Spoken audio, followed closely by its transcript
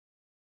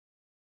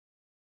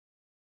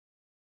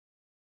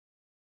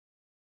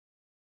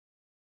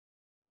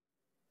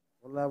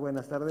Hola,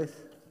 buenas tardes.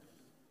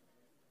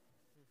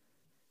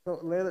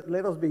 So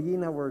let us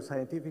begin our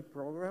scientific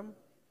program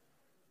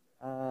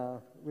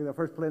with the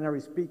first plenary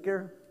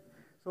speaker.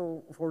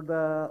 So for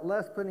the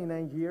last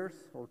 29 years,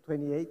 or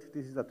 28,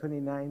 this is the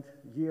 29th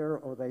year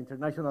of the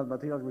International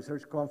Materials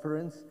Research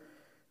Conference.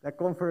 The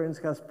conference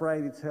has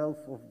prided itself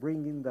of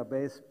bringing the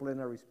best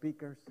plenary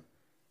speakers.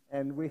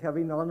 And we have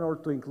been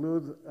honored to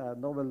include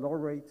Nobel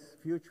laureates,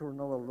 future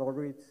Nobel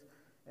laureates,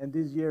 and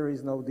this year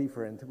is no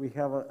different. We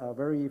have a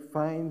very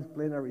fine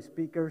plenary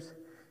speakers,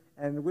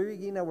 and we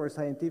begin our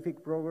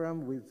scientific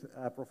program with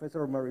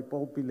Professor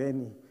Paule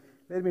Pileni.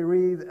 Let me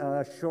read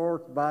a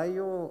short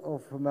bio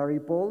of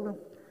Paule.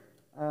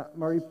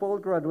 Paule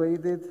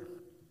graduated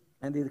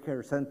and did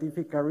her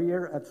scientific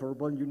career at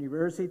Sorbonne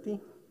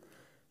University.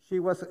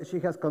 She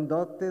has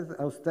conducted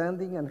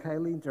outstanding and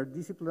highly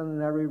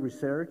interdisciplinary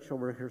research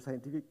over her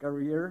scientific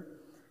career.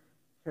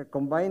 Her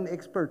combined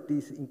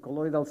expertise in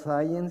colloidal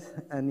science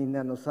and in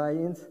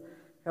nanoscience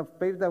have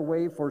paved the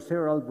way for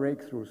several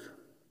breakthroughs.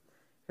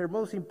 Her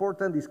most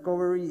important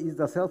discovery is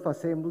the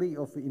self-assembly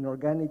of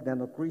inorganic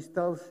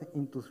nanocrystals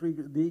into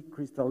 3D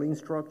crystalline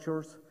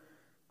structures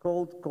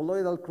called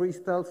colloidal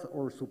crystals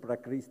or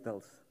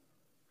supracrystals.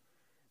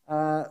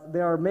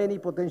 There are many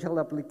potential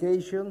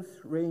applications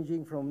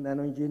ranging from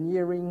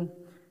nanoengineering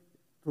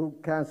to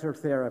cancer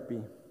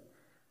therapy.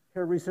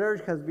 Her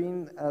research has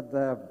been at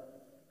the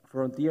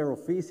frontier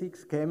of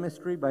physics,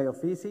 chemistry,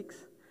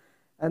 biophysics,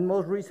 and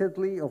most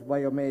recently of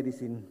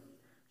biomedicine.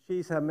 She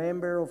is a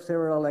member of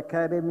several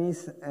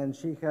academies, and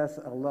she has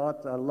a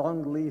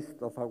long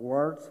list of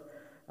awards.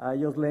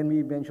 Just let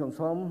me mention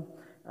some.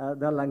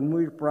 The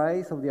Langmuir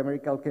Prize of the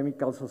American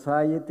Chemical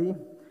Society,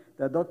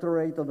 the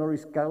Doctorate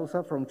Honoris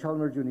Causa from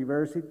Chalmers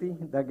University,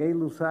 the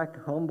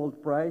Gay-Lussac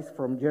Humboldt Prize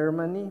from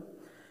Germany,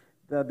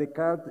 the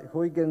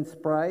Descartes-Huygens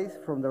Prize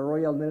from the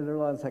Royal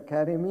Netherlands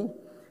Academy,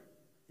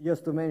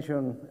 just to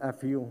mention a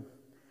few.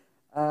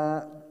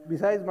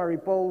 Besides,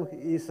 Paule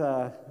is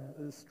a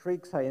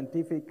strict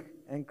scientific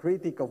and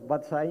critic of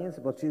bad science,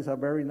 but she's a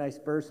very nice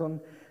person.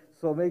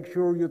 So make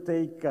sure you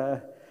take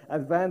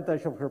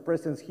advantage of her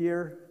presence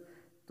here,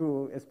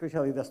 to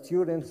especially the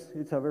students.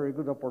 It's a very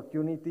good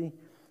opportunity.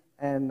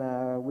 And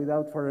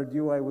without further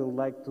ado, I would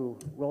like to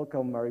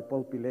welcome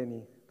Paule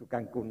Pileni to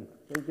Cancun.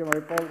 Thank you,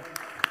 Paule.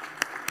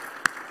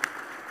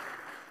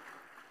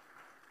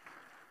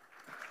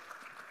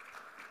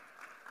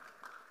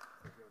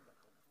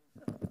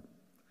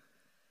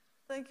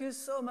 Thank you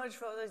so much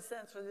for this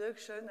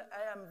introduction.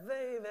 I am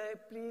very, very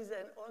pleased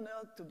and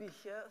honored to be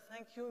here.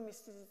 Thank you,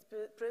 Mr.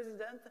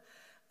 President.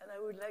 And I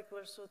would like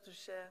also to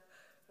share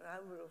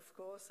Raoul, of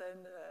course,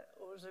 and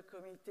all the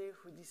committee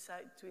who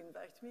decide to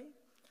invite me.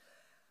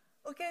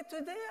 Okay,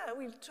 today I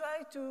will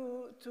try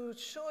to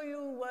show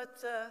you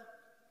what,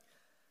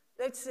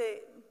 let's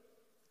say,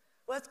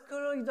 what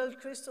colloidal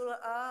crystals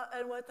are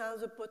and what are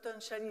the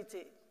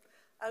potentiality.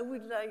 I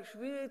would like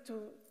really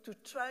to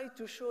try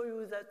to show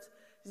you that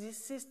these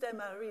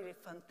systems are really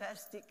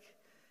fantastic,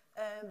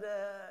 and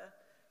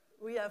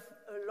we have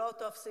a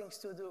lot of things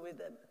to do with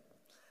them.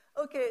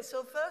 Okay,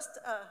 so first,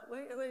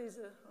 where is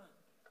the...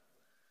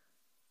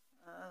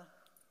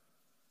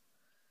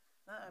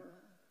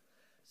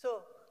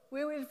 so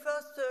we will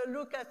first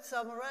look at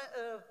some,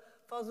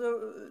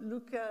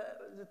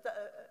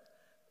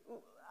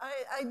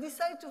 I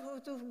decided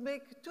to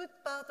make two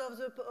parts of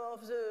the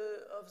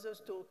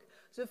talk.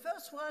 The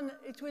first one,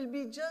 it will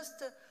be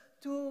just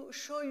to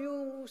show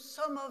you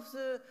some of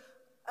the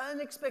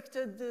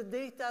unexpected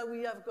data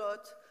we have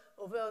got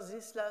over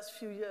these last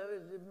few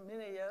years,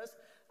 many years.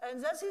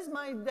 And that is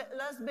my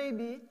last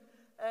baby,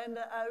 and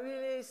I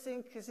really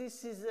think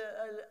this is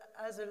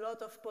has a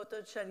lot of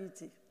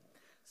potentiality.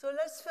 So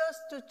let's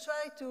first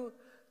try to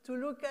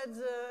look at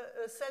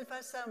the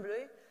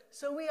self-assembly.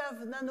 So we have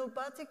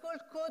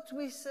nanoparticles coated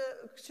with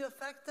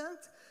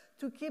surfactant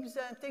to keep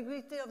the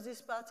integrity of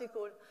this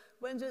particle.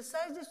 When the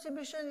size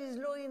distribution is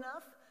low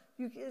enough,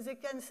 they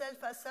can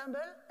self-assemble,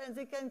 and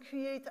they can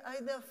create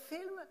either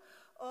film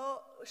or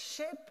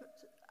shaped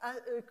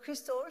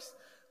crystals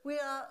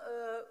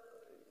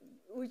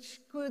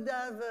which could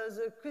have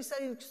the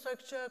crystalline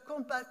structure,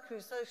 compact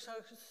crystalline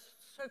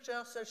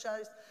structure such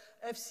as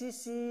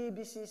FCC,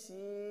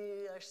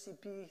 BCC,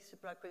 HCP,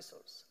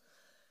 supracrystals.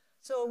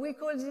 So we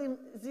call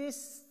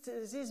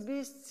these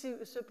beasts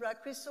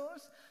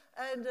supracrystals,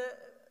 and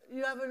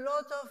you have a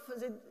lot of,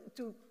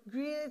 to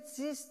create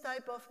this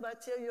type of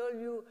material,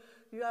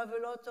 you have a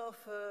lot of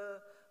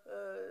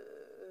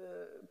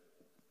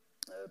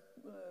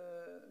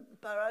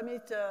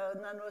parameter,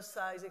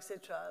 nanosize,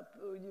 etc.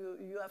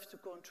 You have to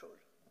control.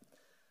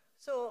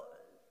 So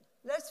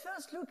let's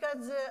first look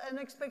at the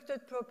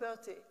unexpected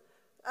property.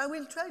 I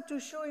will try to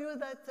show you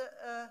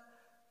that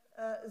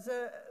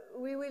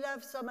we will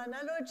have some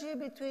analogy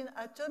between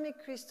atomic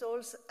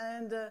crystals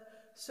and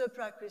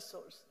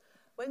supracrystals.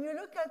 When you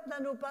look at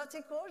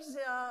nanoparticles,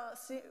 they are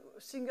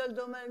single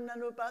domain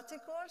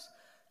nanoparticles.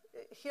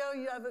 Here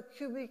you have a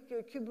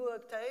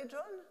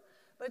cubooctahedron.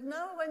 But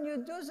now when you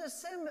do the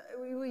same,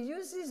 we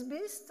use this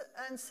beast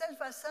and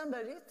self-assemble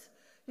it,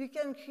 You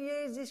can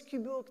create this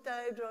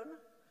cubo-octahedron,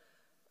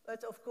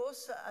 but of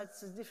course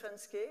at a different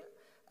scale.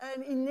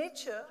 And in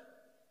nature,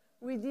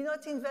 we did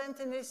not invent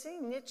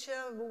anything.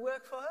 Nature will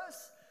work for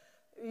us.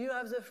 You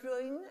have the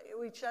fluorine,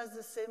 which has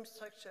the same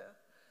structure.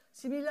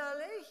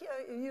 Similarly,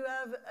 here you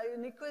have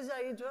an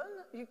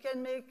icosahedron. You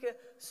can make a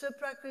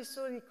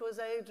supracrystal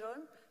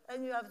icosahedron,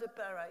 and you have the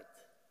pyrite.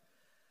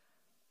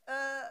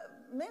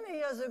 Many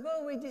years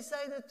ago, we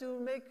decided to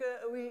make,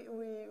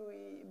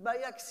 by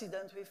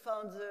accident, we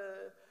found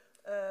the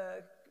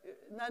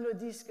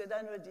nanodisk,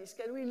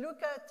 and we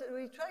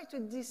try to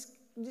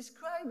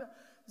describe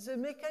the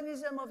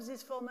mechanism of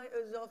this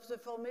the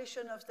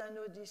formation of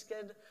nanodisk.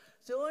 And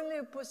the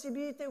only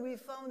possibility we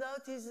found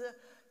out is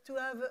to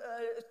have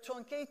a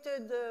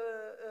truncated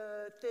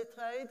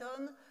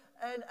tetrahedron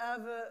and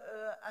have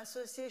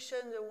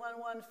association, the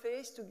 1-1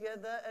 phase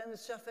together, and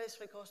surface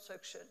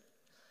reconstruction.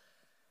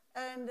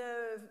 And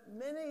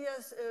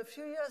a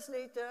few years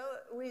later,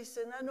 with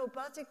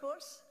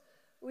nanoparticles,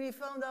 we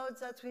found out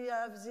that we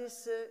have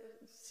this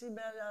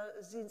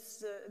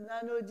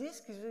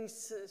nanodisk,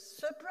 this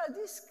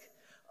supradisk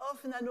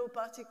of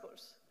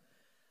nanoparticles.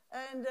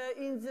 And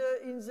in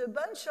the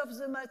bunch of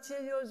the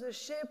material, the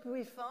shape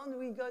we found,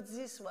 we got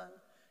this one.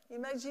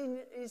 Imagine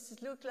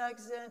it looked like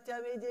the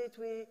intermediate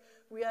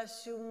we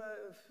assumed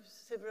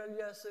several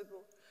years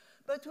ago.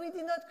 But we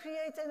did not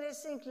create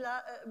anything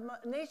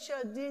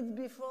nature did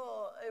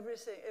before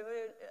everything,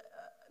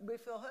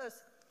 before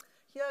us.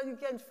 Here you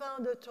can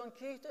find a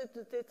truncated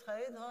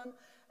tetrahedron,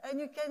 and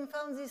you can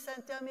find this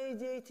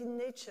intermediate in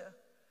nature.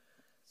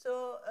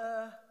 So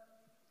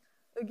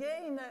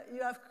again,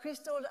 you have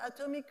crystals,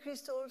 atomic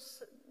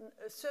crystals,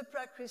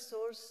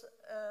 supracrystals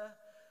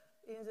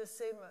in the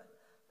same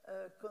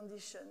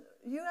condition.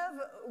 You have,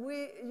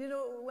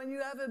 when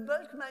you have a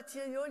bulk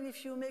material,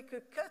 if you make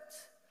a cut,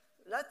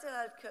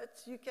 lateral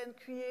cut, you can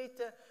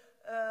create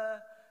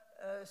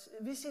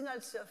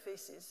vicinal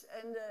surfaces.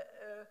 And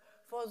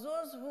for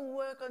those who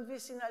work on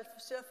vicinal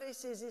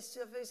surfaces, these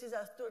surfaces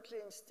are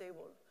totally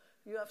unstable.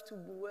 You have to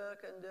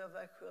work under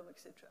vacuum,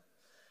 etc.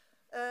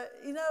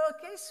 In our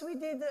case,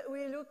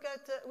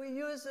 we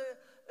use a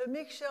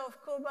mixture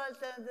of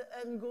cobalt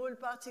and gold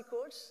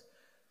particles,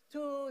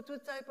 two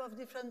types of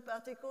different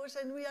particles,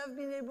 and we have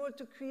been able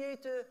to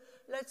create,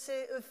 let's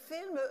say, a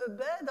film, a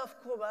bed of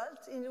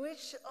cobalt, in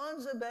which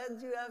on the bed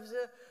you have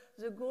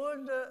the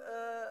gold,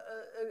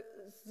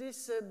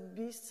 these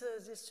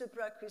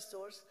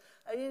supracrystals.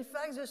 And in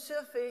fact, the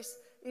surface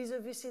is a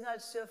vicinal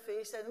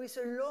surface, and with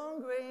a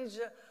long range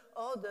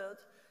ordered.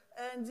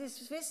 And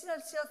this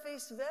vicinal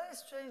surface, very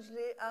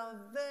strangely, are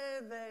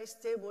very, very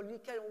stable. You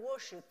can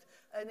wash it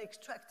and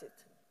extract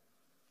it.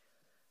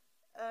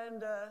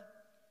 And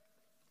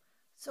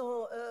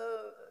so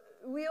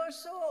we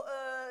also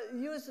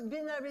use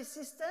binary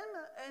system,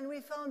 and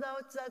we found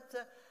out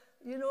that,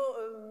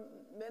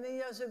 many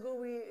years ago,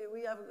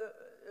 we have a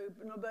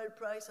Nobel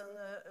Prize on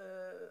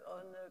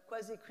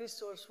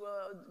quasi-crystals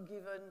were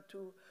given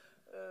to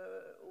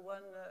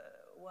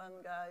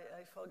one guy,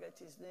 I forget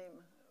his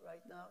name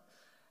right now.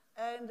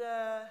 And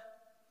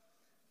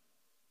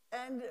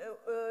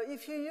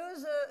if you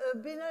use a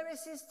binary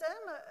system,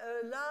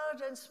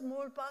 large and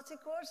small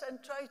particles,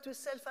 and try to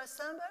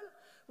self-assemble,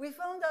 we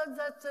found out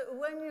that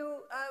when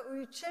you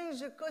change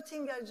the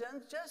coating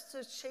agent, just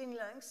the chain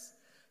length,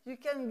 you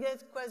can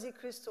get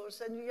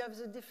quasi-crystals, and you have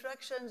the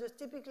diffraction, the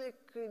typical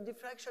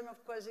diffraction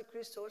of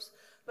quasi-crystals,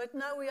 but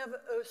now we have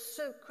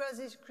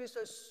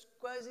quasi-crystals,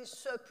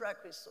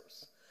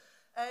 quasi-supracrystals.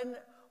 And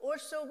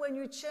also, when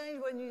you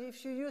change,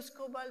 if you use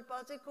cobalt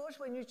particles,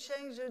 when you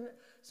change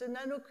the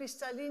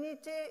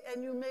nanocrystallinity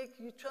and you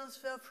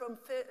transfer from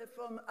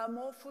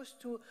amorphous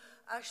to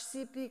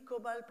HCP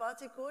cobalt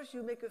particles,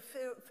 you make a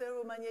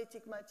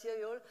ferromagnetic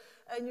material,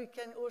 and you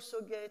can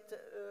also get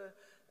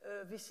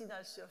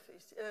vicinal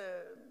surface,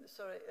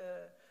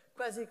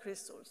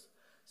 quasi-crystals.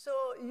 So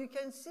you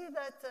can see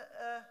that,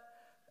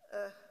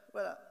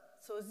 voilà.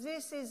 So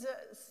this is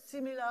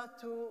similar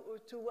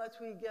to what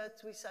we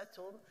get with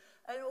atom.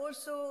 And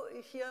also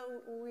here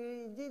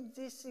we did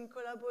this in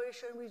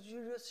collaboration with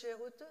Julius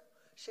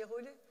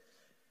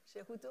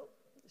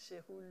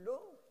Cerullo.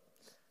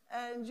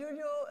 And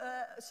Giulio,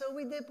 so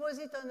we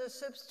deposit on a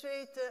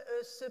substrate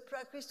a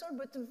supracrystal,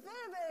 but a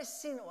very, very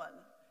thin one.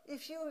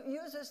 If you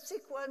use a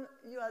thick one,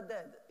 you are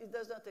dead. It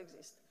does not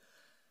exist.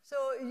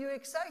 So you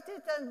excite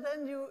it, and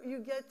then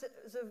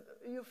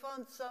you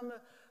found some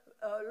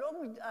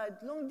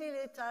long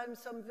delay time,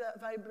 some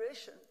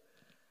vibration.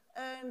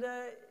 And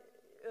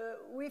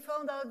we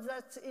found out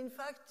that, in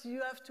fact,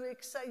 you have to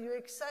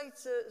excite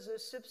the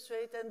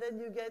substrate, and then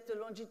you get a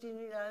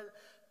longitudinal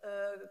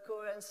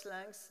coherence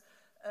length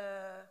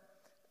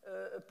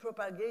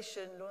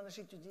propagation,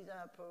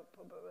 longitudinal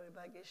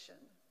propagation.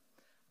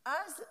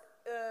 As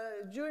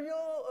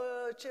Giulio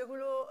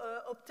Cerullo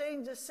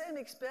obtained the same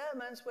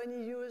experiments when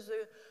he used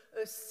a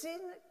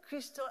thin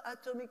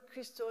atomic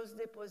crystals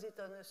deposit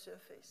on a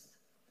surface.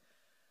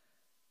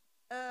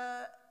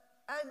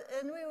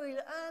 And we will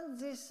end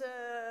this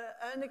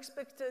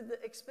unexpected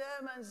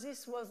experiment.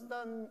 This was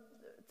done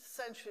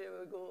century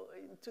ago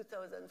in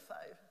 2005.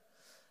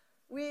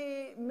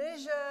 We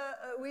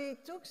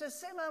took the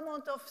same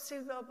amount of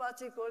silver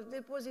particles,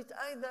 deposit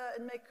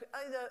and make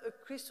either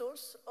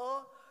crystals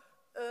or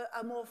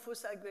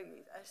amorphous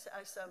aggregate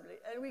assembly.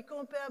 And we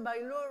compare by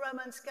low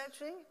Raman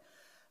scattering,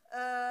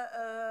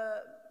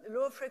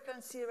 low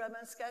frequency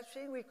Raman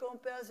scattering, we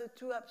compare the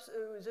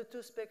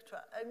two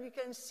spectra. And you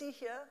can see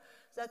here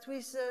that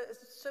with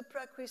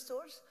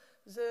supracrystals,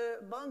 the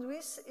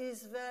bandwidth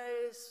is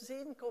very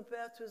thin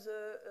compared to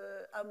the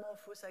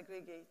amorphous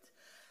aggregate.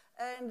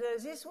 And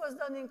this was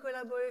done in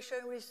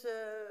collaboration with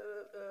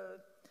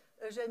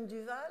Eugène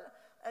Duval.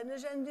 And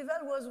Eugène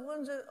Duval was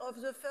one of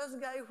the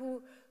first guys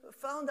who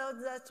found out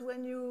that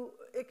when you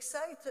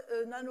excite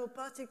a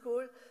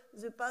nanoparticle,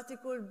 the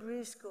particle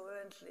breathes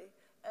coherently.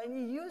 And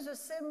he used the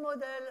same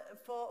model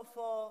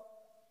for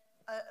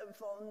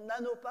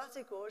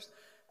nanoparticles,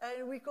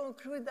 and we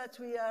conclude that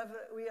we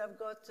have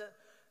got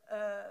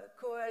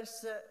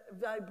coherence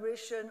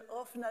vibration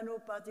of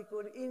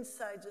nanoparticle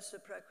inside the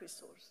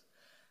supracrystals.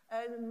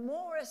 And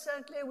more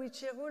recently, with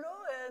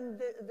Cerullo and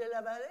De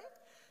La Valle,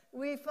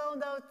 we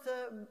found out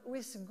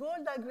with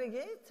gold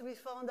aggregate, we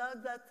found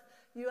out that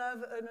you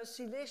have an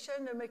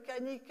oscillation, a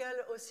mechanical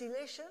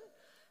oscillation,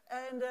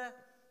 and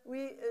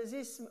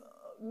this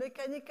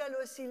mechanical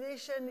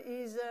oscillation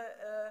is,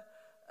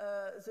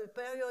 the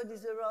period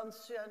is around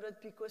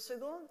 300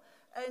 picoseconds,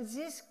 and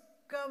this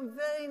comes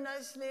very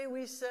nicely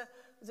with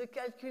the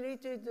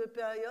calculated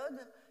period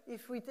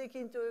if we take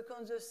into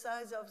account the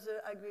size of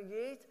the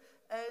aggregate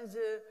and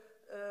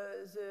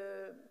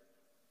the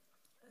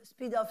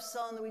speed of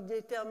sound we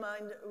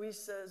determined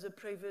with the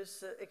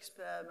previous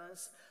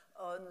experiments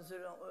on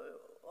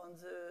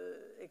the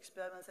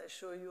experiments I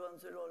show you on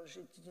the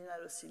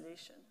longitudinal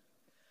oscillation.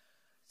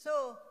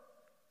 So,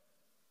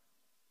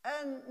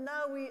 and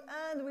now we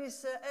end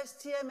with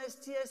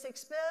STM-STS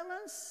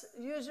experiments.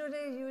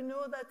 Usually you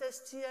know that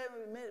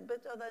STM,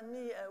 better than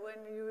me,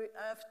 when you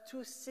have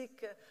too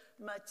thick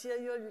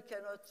material, you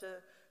cannot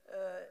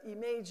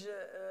image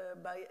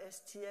by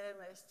STM.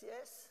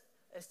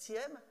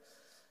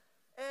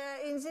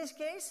 In this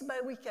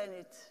by we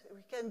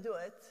can do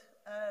it.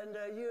 And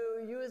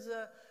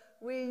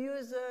we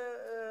use a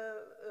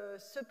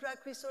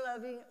supracrystal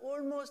having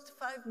almost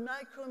 5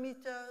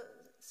 micrometer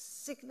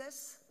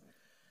thickness.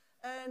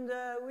 And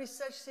with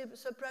such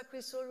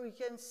supracrystal, we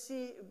can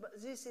see,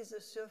 this is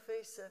the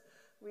surface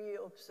we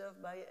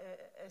observe by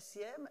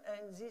SEM,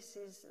 and this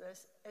is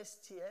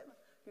STM.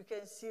 You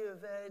can see a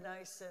very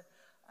nice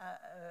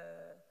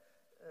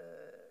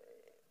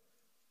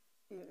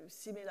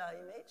similar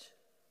image.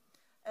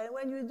 And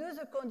when you do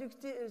the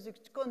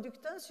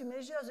conductance, you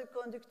measure the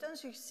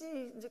conductance, you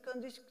see the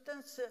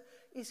conductance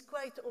is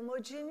quite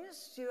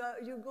homogeneous.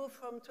 You go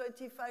from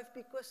 25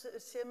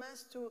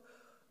 picosiemens to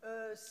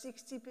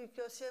 60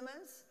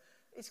 picosiemens.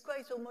 It's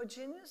quite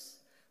homogeneous.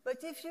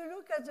 But if you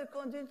look at the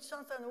conductance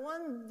on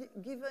one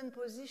given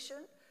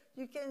position,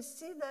 you can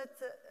see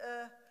that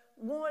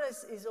more or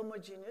less is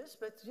homogeneous,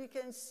 but you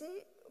can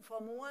see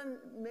from one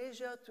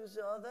measure to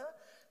the other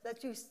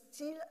that you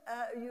still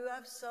you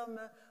have some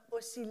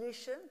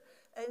oscillation,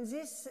 and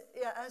this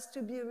has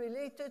to be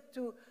related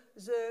to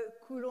the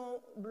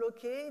Coulomb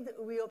blockade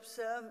we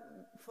observe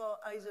for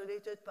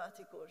isolated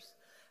particles.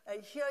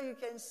 And here you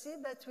can see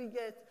that we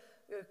get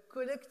a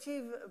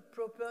collective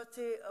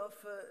property of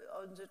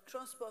on the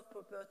transport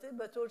property,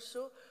 but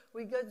also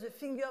we get the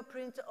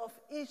fingerprint of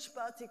each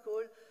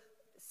particle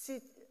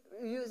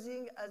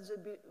using as the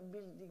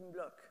building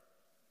block.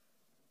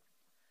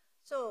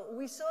 So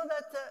we saw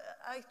that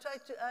I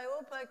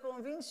hope I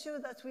convince you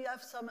that we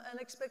have some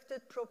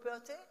unexpected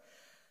property.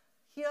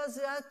 Here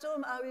the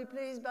atoms are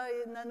replaced by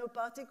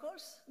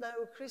nanoparticles,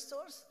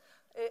 nanocrystals,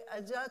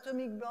 and the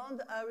atomic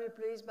bonds are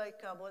replaced by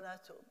carbon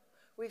atoms.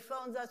 We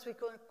found that we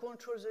can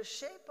control the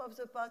shape of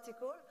the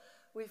particle.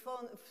 We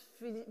found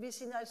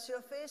vicinal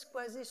surface,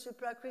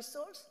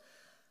 quasi-supracrystals,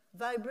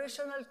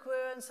 vibrational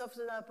coherence of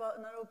the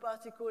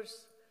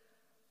nanoparticles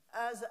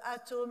as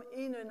atom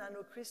in a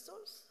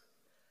nanocrystals,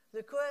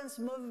 the coherence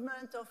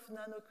movement of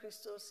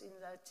nanocrystals in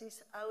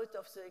lattice out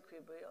of the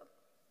equilibrium.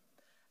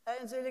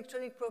 And the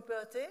electronic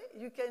property,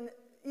 you can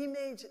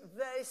image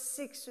very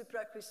thick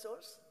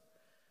supracrystals,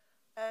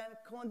 and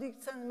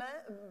conduction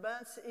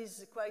bands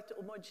is quite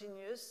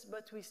homogeneous,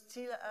 but we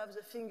still have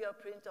the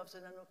fingerprint of the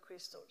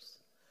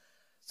nanocrystals.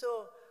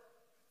 So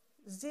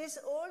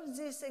all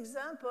these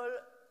examples,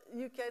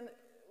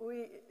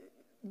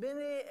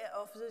 many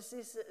of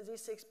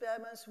these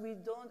experiments, we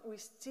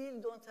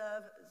still don't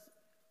have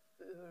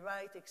the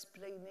right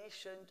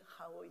explanation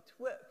how it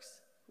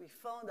works. We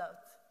found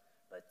out,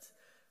 but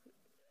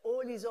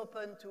all is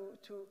open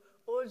to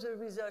all the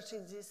research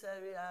in this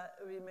area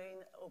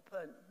remain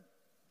open.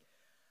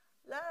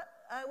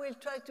 I will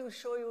try to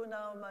show you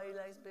now my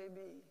last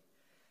baby.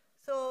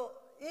 So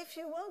if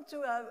you want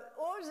to have,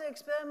 all the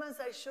experiments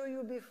I showed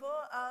you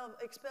before are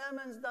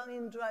experiments done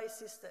in dry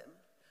system.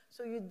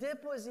 So you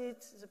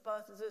deposit the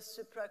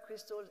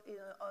supracrystal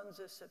on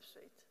the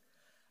substrate.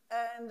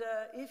 And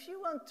if you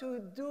want to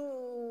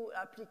do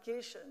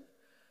application,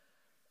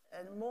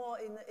 and more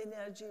in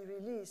energy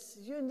release,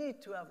 you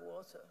need to have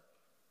water.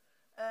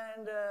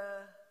 And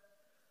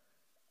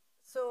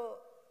so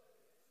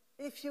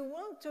if you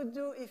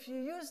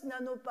use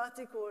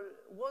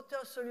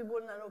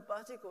water-soluble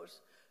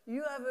nanoparticles,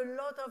 you have a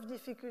lot of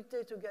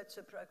difficulty to get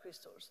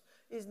supracrystals.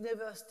 It's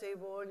never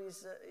stable,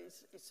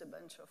 it's a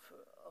bunch of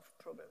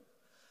problems.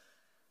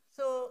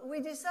 So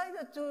we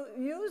decided to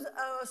use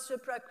our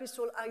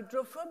supracrystal,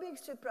 hydrophobic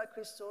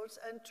supracrystals,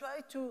 and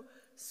try to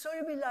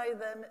solubilize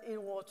them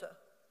in water.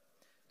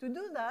 To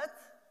do that,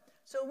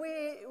 so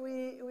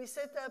we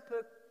set up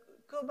a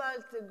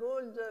cobalt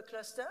gold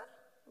cluster,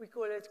 we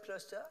call it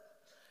cluster,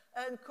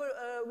 and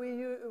we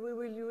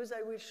will use,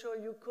 I will show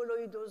you,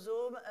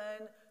 colloidosome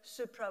and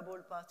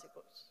supraball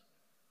particles.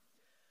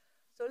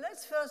 So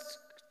let's first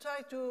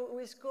try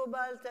with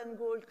cobalt and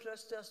gold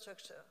cluster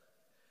structure.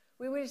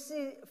 We will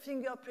see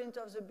fingerprint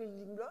of the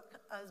building block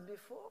as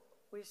before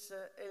with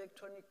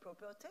electronic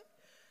property.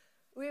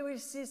 We will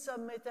see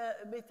some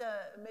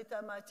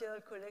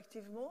metamaterial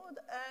collective mode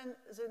and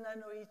the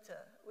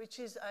nanoether, which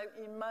is,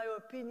 in my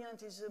opinion,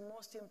 is the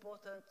most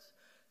important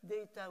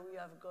data we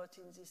have got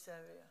in this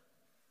area.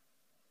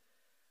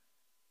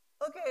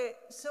 Okay,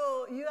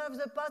 so you have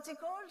the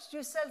particles,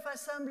 you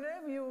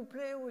self-assemble, you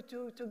play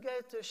to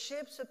get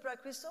shaped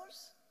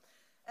supracrystals,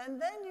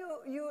 and then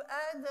you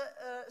add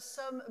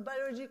some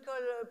biological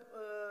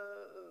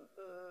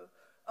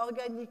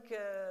organic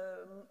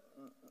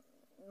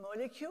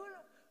molecule.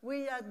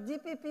 We had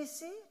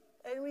DPPC,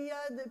 and we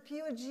had the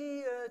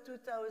POG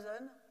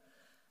 2000.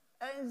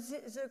 And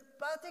the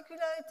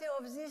particularity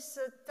of this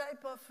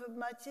type of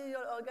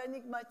material,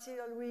 organic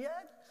material we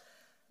had,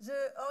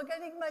 the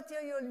organic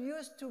material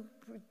used to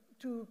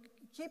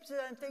keep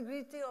the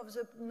integrity of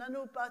the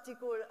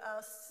nanoparticle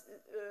as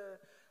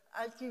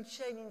alkyl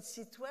chain in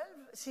C12,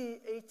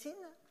 C18.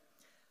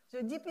 The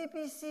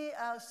DPPC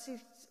are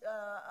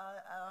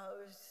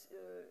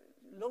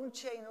long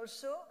chain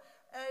also,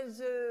 and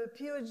the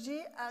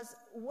POG has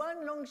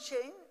one long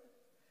chain,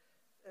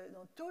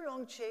 two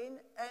long chain,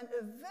 and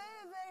a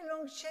very, very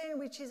long chain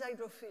which is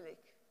hydrophilic.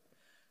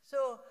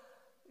 So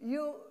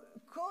you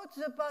coat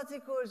the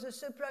particles, the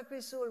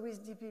supracrystal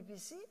with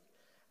DPPC,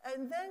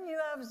 and then you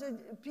have the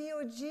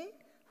POG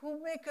who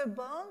make a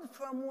bond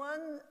from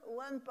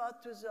one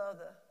part to the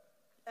other,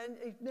 and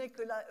it makes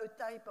a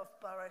type of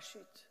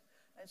parachute.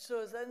 And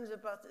so then the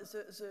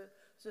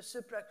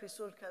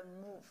supracrystal can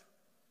move.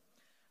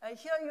 And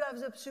here you have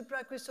the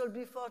supracrystal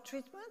before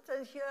treatment,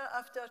 and here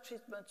after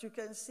treatment. You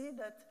can see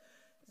that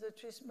the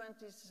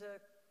treatment is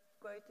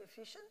quite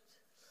efficient.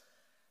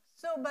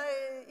 So by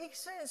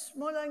X-ray,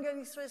 small angle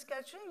X-ray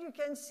scattering, you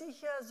can see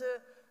here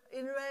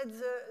in red,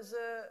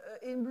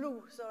 in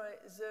blue, sorry,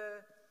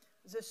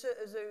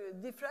 the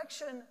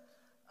diffraction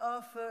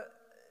of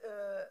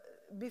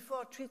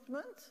before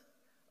treatment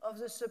of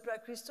the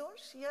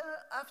supracrystals. Here,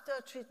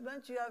 after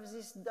treatment, you have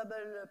this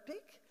double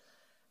peak,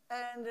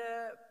 and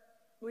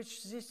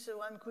which this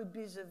one could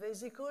be the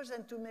vesicles,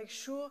 and to make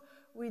sure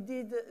we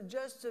did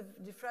just a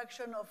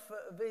diffraction of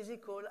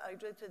vesicle,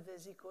 hydrated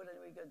vesicle, and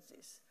we got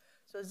this.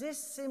 So this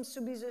seems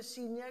to be the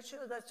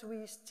signature that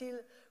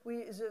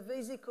the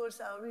vesicles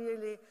are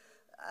really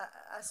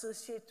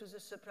associated to the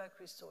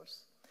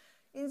supracrystals.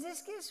 In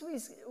this case,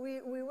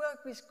 we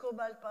work with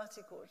cobalt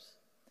particles.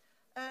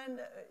 And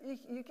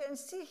you can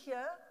see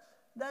here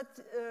that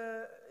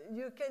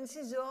you can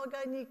see the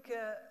organic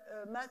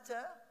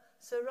matter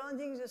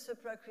surrounding the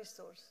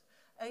supracrystals.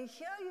 And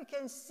here you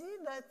can see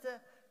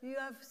that you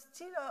have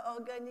still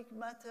organic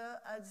matter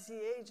at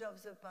the edge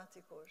of the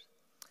particles.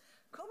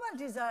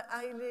 Cobalt is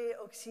highly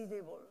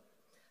oxidable.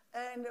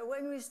 And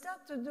when we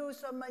start to do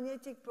some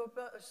magnetic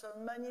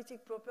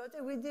property,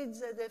 we did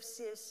the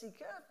FCSC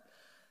curve.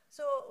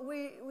 So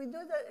we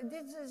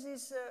did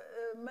this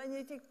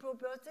magnetic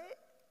property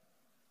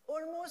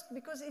almost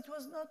because it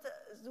was not,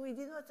 we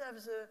did not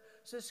have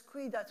the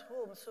squid at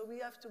home, so we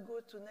have to go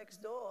to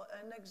next door,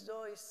 and next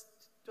door is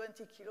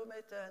 20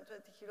 kilometers, and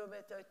 20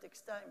 kilometers, it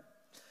takes time.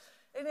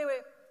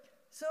 Anyway,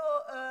 so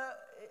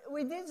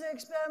we did the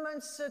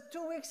experiments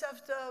 2 weeks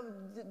after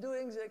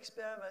doing the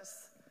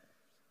experiments.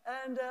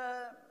 And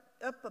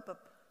up.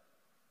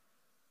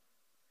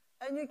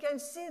 And you can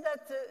see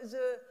that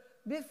the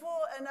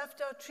before and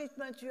after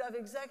treatment, you have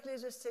exactly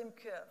the same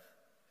curve.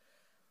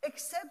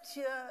 Except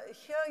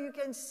here you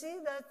can see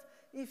that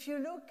if you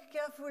look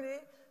carefully,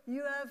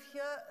 you have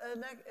here,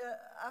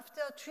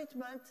 after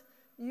treatment,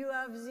 you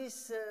have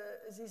this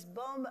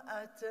bomb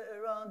at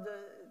around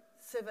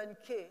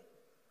 7K.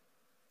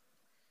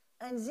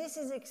 And this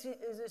is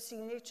the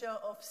signature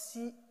of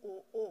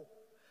COO.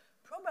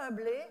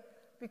 Probably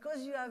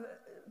because you have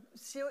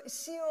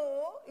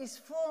COO is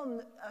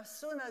formed as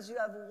soon as you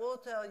have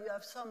water, you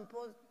have some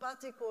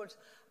particles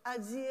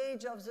at the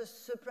edge of the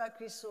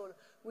supracrystal,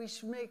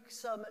 which make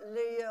some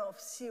layer of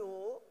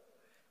COO.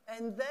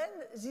 And then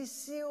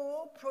this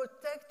COO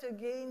protects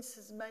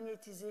against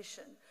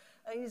magnetization.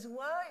 And it's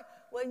why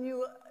when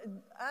you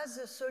add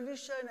the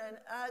solution and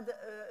add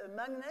a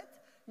magnet,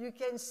 you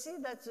can see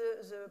that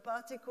the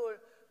particle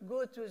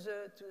go to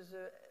the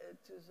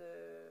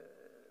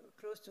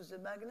close to the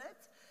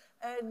magnet.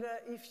 And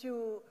if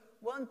you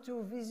want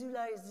to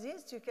visualize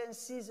this, you can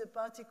see the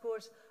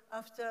particles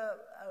after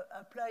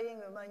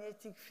applying a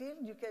magnetic field.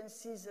 You can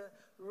see the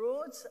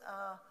rods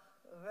are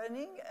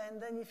running,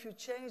 and then if you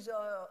change the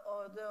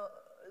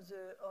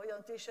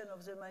orientation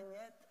of the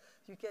magnet,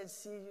 you can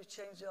see you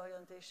change the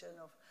orientation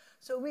of.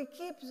 So we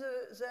keep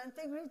the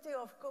integrity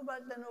of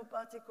cobalt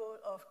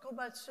nanoparticles, of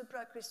cobalt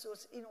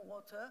supracrystals in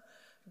water,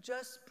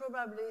 just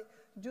probably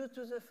due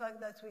to the fact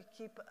that we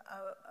keep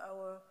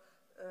our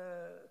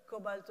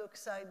cobalt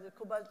oxide, the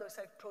cobalt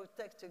oxide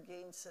protect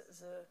against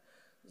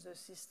the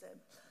system.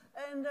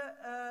 And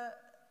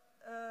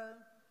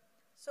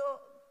so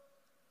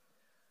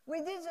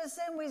we did the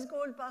same with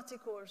gold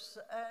particles,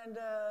 and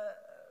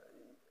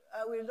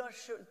I will not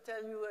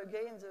tell you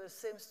again the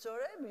same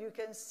story, but you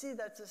can see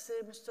that the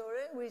same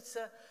story with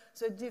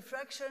the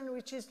diffraction,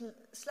 which is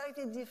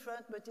slightly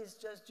different, but it's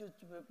just due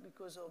to,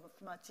 because of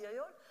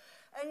material.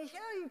 And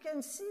here you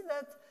can see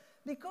that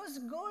because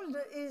gold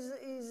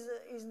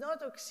is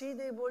not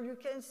oxidable, you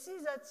can see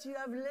that you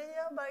have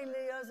layer by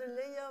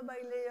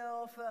layer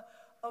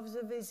of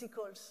the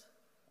vesicles.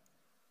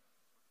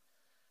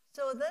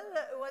 So then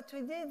what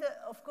we did,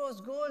 of course,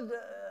 gold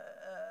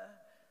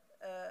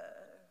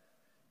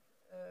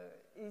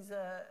is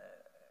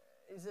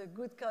a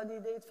good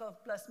candidate for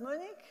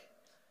plasmonic,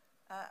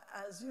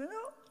 as you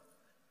know.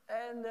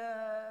 And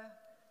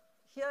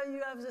here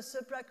you have the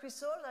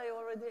supracrystal, I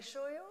already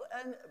showed you.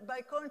 And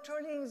by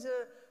controlling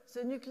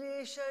the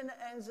nucleation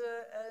and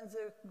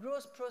the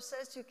growth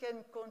process, you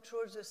can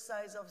control the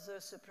size of the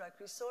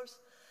supracrystals.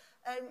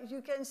 And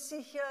you can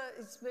see here,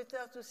 it's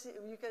better to see,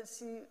 you can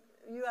see,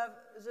 you have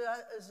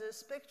the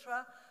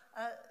spectra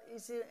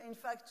is in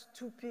fact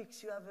two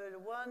peaks. You have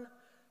one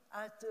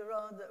at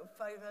around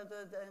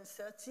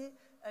 530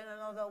 and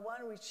another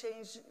one which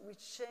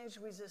change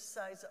with the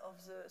size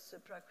of the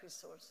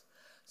supracrystals.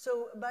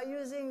 So by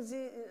using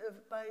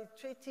by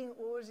treating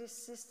all this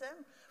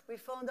system, we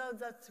found out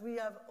that we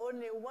have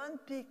only one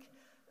peak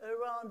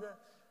around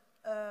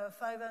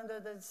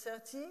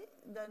 530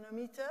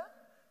 nanometer,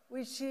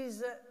 which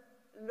is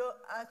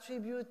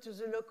attributed to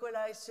the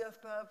localized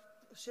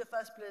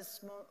surface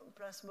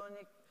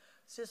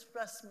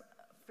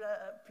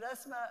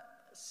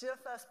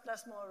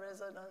plasma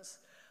resonance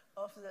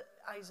of the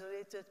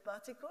isolated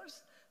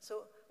particles.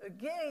 So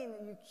again,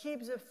 you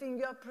keep the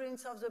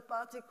fingerprints of the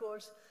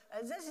particles,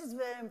 and this is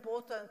very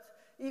important.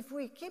 If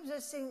we keep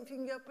the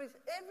fingerprints,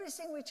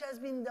 everything which has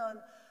been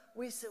done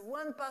with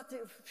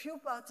few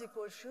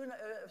particles,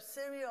 a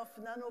series of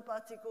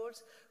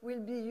nanoparticles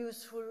will be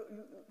useful,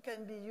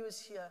 can be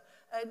used here.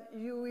 And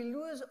you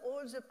will lose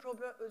all the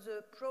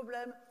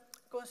problem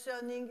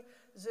concerning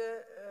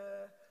the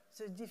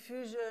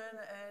diffusion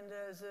and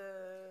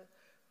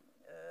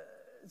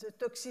the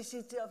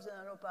toxicity of the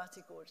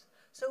nanoparticles.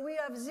 So we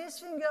have these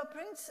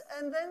fingerprints,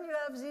 and then you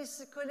have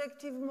this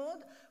collective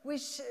mode,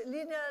 which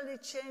linearly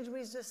change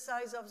with the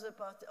size of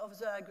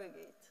the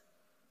aggregate.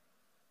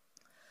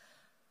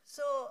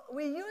 So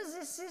we use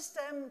this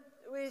system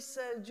with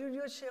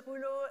Giulio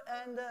Cerullo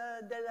and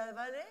Della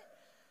Valle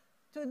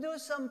to do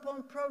some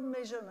probe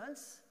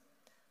measurements.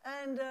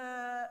 And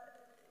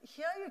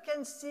here you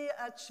can see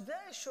at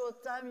very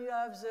short time you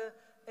have the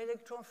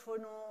electron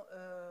phonon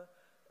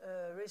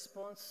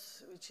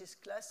response, which is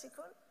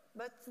classical.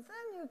 But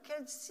then you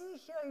can see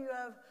here you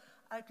have,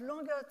 at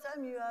longer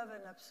time, you have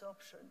an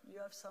absorption. You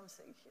have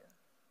something here.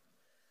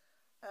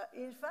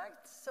 In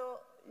fact, so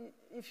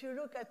if you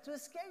look at two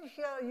scale,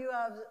 here you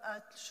have,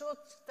 at short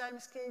time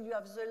scale, you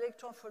have the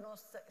electron phonon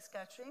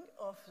scattering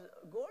of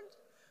gold,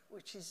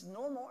 which is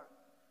normal.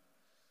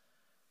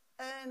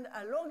 And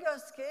at longer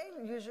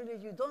scale, usually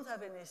you don't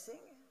have anything.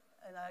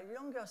 And at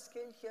younger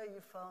scale, here you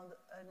found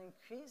an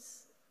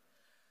increase.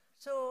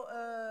 So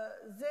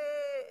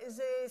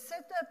they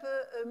set up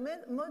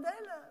a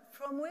model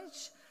from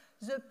which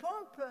the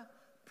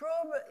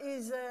probe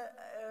is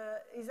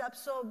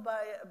absorbed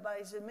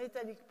by the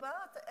metallic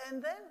part,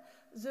 and then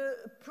the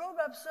probe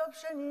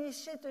absorption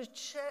initiates a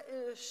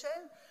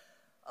chain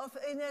of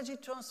energy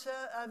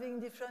transfer having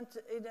different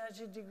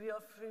energy degree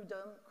of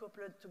freedom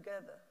coupled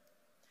together.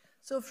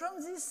 So from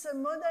this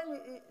model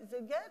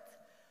they get,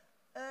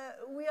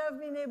 we have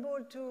been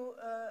able to,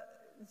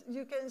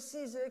 you can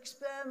see the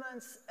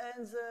experiments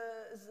and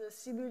the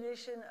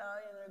simulation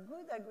are in a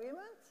good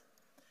agreement.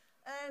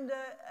 And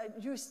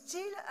you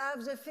still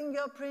have the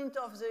fingerprint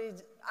of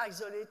the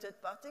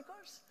isolated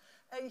particles.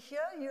 And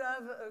here you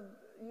have,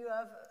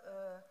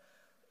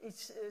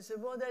 the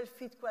model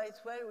fit quite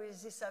well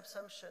with this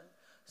assumption.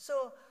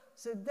 So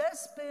the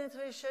depth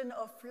penetration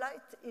of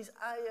light is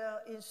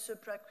higher in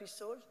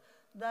supracrystals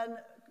than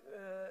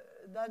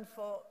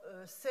for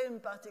same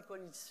particle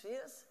in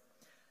spheres.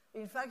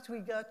 In fact,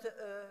 we got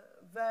a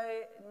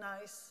very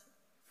nice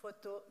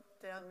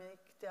photothermic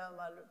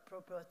thermal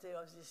property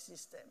of this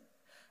system.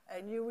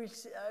 And you will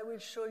see, I will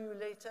show you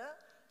later,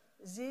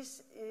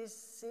 this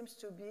seems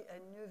to be a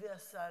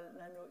universal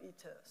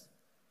nanoethers.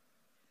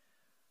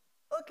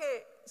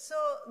 Okay, so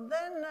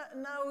then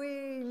now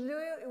we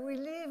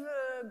leave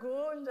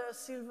gold,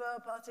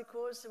 silver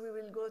particles, we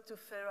will go to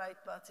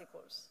ferrite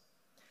particles.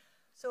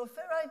 So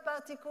ferrite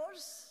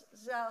particles,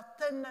 they are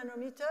 10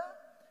 nanometer,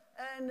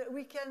 and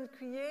we can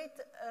create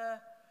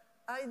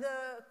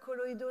either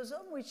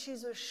colloidosome, which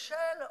is a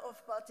shell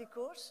of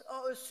particles,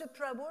 or a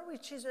supraball,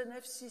 which is an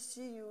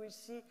FCC. You will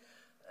see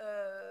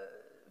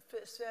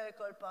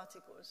spherical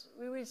particles.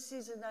 We will see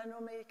the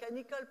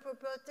nanomechanical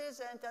properties,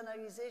 the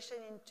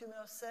internalization in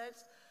tumor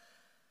cells,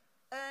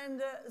 and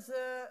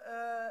the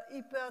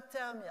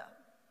hyperthermia.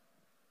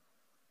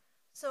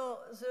 So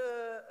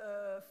the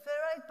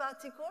ferrite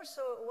particles,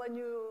 so when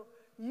you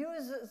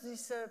use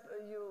this,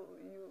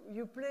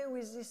 you play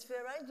with this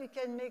ferrite, you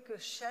can make a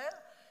shell.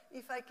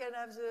 If I can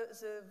have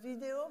the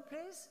video,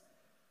 please.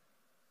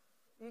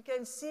 You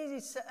can see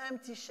this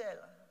empty shell.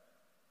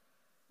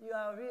 You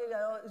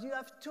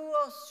have 2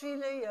 or 3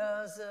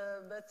 layers,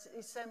 but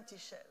it's empty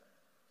shell.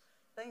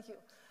 Thank you.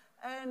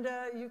 And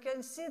you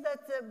can see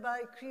that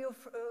by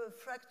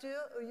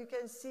cryofracture, you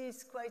can see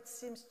it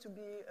seems to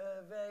be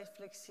very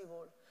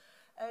flexible.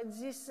 And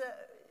this,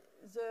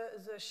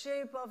 the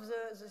shape of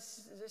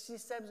the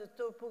system, the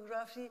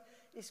topography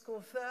is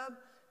confirmed.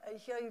 And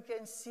here you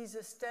can see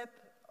the step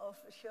of,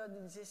 here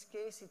in this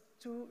case, it's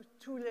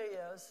two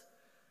layers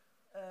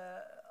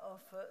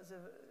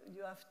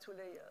you have 2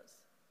 layers.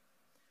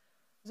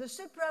 The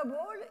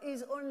supraball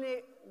is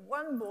only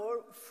one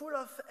ball full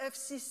of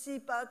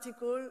FCC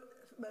particles,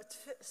 but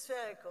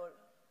spherical.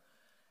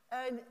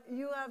 And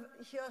you have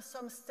here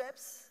some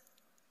steps,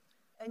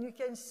 and you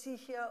can see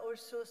here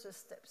also the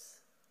steps.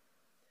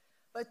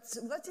 But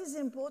what is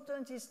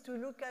important is to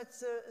look at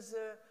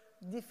the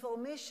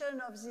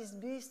deformation of this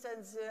beast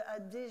and the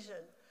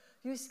adhesion.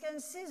 You can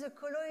see the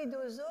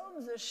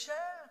colloidosome, the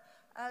shell,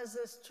 has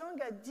a strong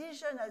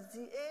adhesion at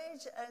the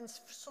edge and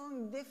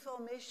strong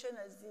deformation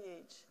at the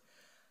edge.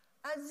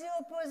 At the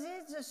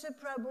opposite, the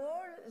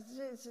supraball,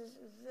 they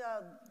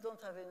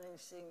don't have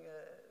anything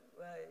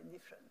very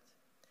different.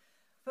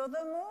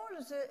 Furthermore,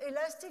 the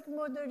elastic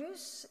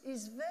modulus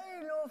is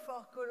very low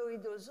for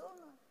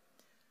colloidosome.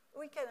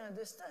 We can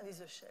understand it's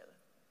a shell.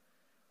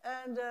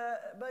 And,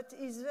 but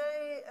it's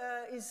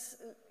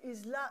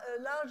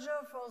larger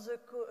for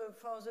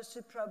the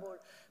supraball.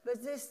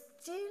 But they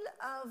still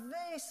are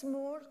very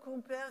small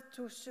compared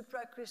to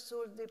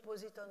supracrystal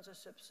deposit on the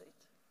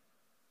substrate.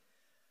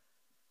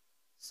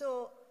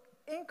 So,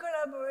 in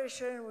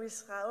collaboration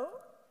with Rao,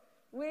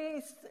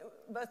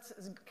 but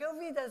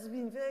COVID has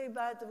been very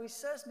bad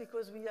with us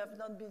because we have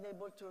not been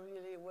able to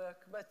really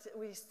work, but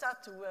we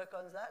start to work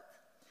on that.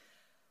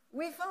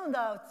 We found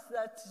out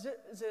that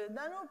the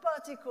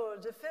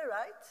nanoparticle, the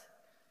ferrite,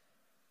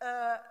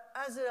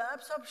 has an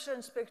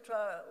absorption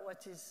spectra,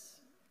 what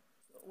is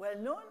well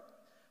known,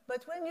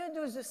 but when you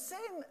do the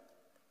same,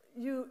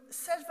 you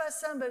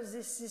self-assemble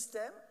this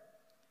system,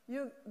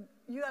 you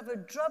have a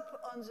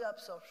drop on the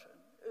absorption.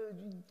 A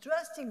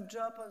drastic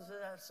drop of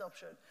the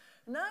absorption.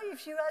 Now,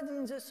 if you add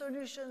in the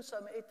solution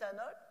some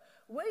ethanol,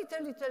 wait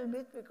a little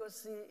bit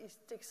because it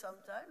takes some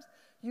time,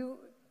 you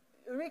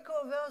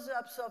recover the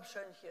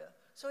absorption here.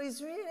 So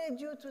it's really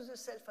due to the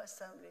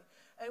self-assembly.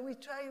 And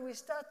we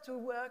start to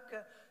work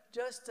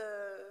just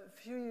a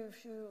few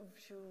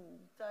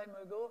time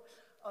ago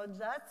on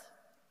that.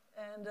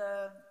 And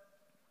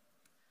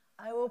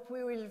I hope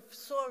we will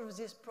solve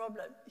this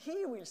problem.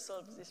 He will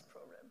solve this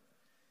problem.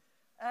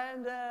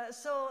 And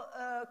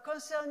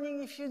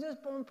concerning, if you do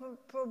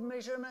probe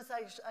measurements,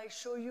 I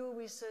show you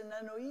with a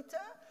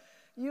nanometer,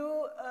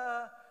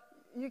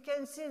 you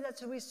can see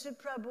that with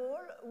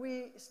supraball,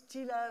 we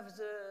still have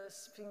the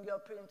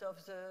fingerprint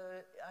of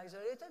the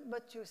isolated,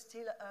 but you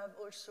still have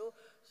also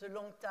the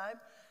long time.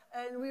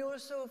 And we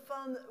also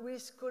found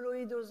with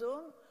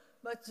colloidosome,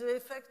 but the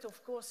effect,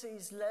 of course,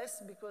 is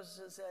less because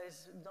there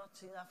is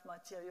not enough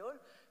material.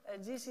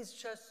 And this is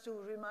just to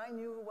remind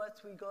you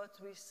what we got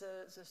with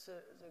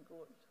the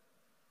gold.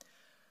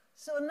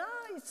 So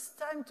now it's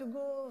time to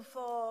go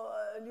for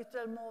a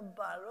little more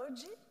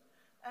biology.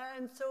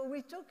 And so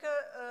we took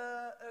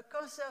a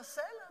cancer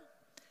cell,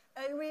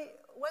 and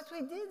what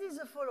we did is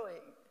the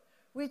following.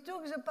 We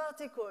took the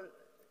particle,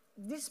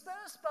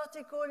 dispersed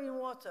particle in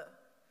water,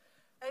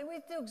 and we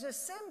took the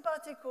same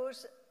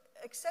particles,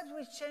 except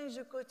we changed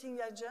the coating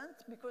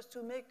agent because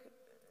to make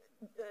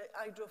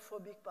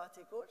hydrophobic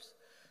particles,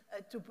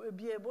 to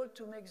be able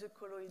to make the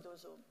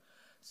colloidosome.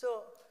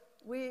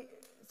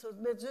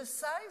 But the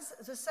size,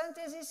 the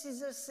synthesis is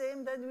the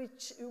same, then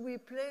we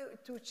play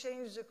to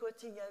change the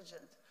coating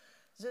agent.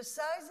 The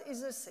size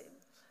is the same.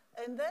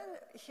 And then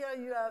here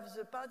you have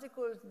the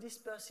particles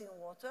dispersed in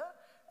water,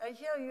 and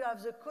here you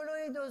have the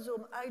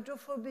colloidosome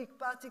hydrophobic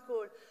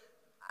particle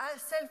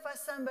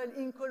self-assembled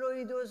in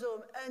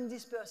colloidosome and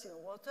dispersed in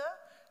water,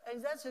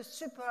 and that's a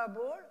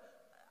supraball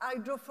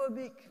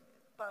hydrophobic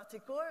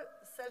particle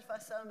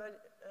self-assembled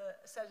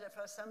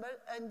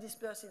and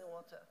dispersed in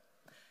water.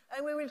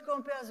 And we will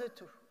compare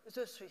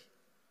the three.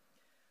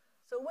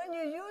 So when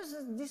you use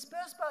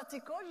dispersed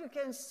particle, you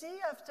can see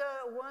after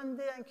 1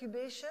 day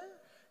incubation,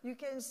 you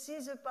can see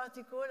the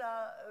particles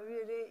are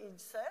really in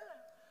cell,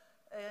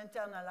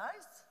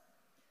 internalized.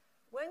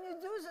 When you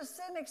do the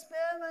same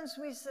experiments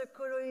with the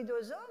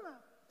colloidosome,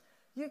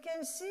 you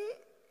can see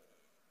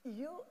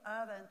you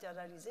have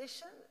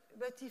internalization,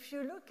 but if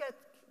you look at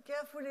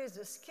carefully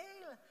the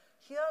scale,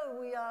 here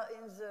we are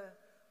in the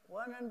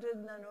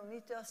 100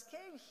 nanometer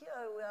scale,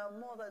 here we are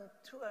more than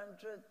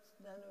 200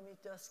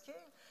 nanometer scale.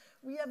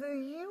 We have a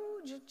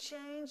huge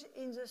change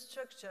in the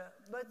structure,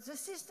 but the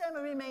system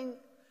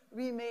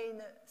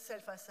remain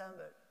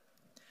self-assembled.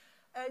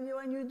 And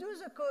when you do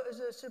the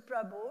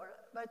supraball,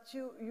 but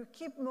you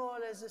keep more or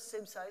less the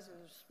same size,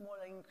 a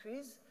smaller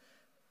increase,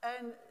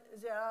 and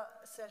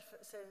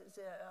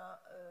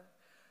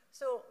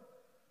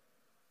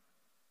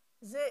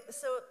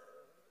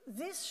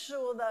this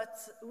shows that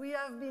we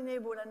have been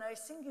able, and I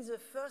think is the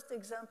first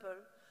example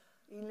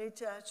in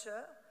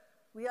literature,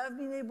 we have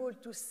been able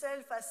to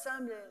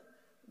self-assemble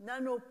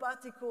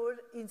nanoparticles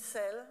in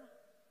cell,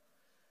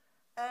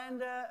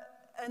 and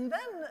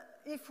then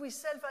if we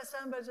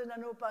self-assemble the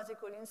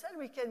nanoparticle in cell,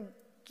 we can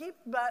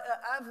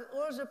have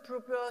all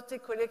the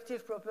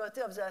collective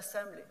property of the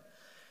assembly.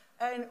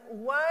 And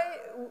why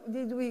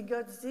did we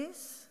get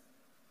this?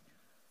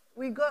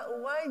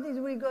 Why did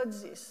we get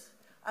this?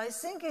 I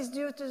think it's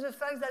due to the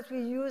fact that we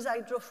use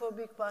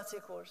hydrophobic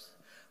particles.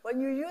 When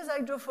you use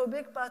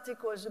hydrophobic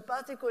particles, the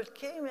particles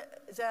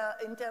their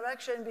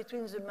interaction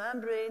between the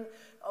membrane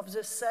of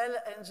the cell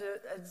and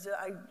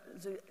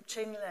the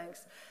chain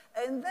length.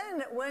 And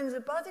then when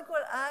the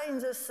particles are in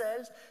the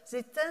cells,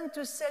 they tend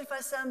to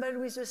self-assemble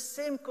with the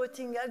same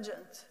coating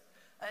agent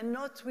and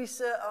not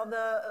with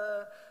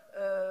other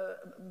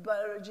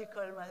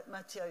biological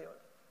material.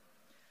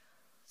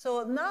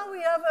 So now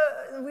we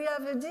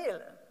have a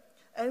deal.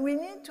 And we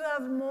need to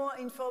have more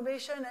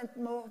information and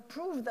more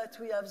proof that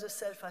we have the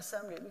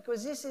self-assembly,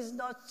 because this is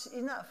not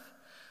enough.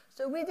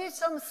 So we did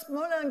some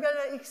small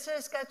angular X-ray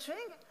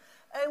scattering,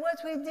 and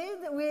what we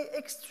did, we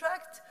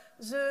extract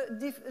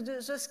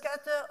the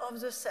scatter of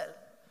the cell.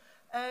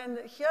 And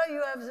here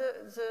you have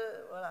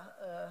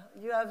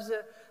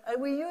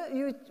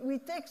we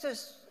take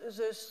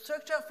the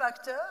structure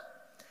factor,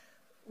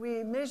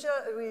 we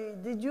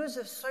deduce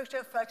the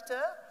structure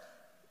factor,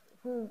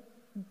 who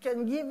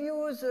can give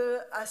you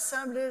the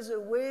assembly, the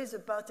way the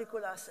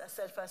particles are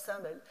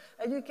self-assembled.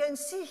 And you can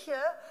see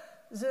here,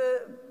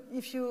 the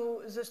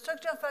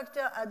structure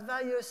factor at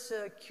various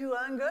Q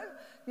angle,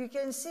 you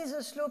can see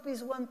the slope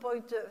is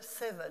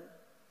 1.7.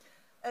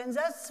 And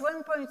that's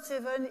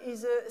 1.7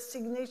 is a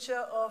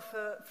signature of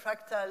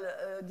fractal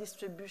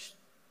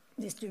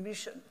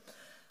distribution.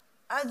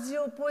 At the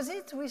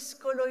opposite, with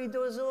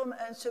colloidosome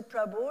and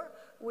supraball,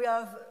 we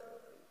have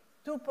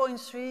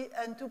 2.3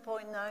 and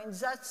 2.9,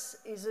 that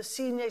is a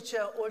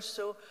signature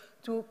also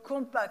to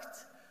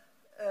compact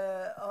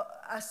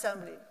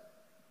assembly.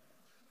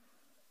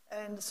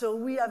 And so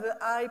we have a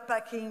high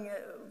packing,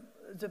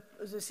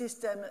 the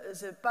system,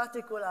 the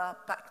particles are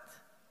packed.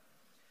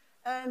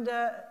 And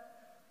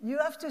you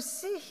have to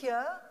see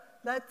here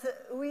that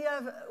we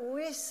have,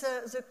 with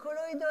the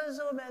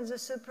colloidosome and the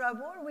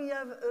supraball, we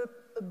have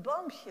a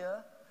bump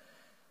here.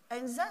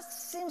 And that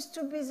seems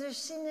to be the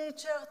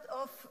signature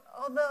of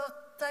other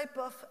type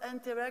of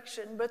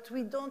interaction, but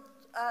we don't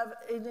have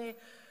any,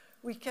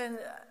 we can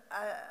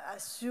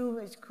assume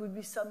it could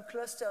be some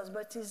clusters,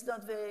 but it's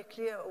not very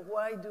clear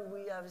why do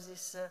we have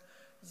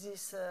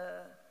this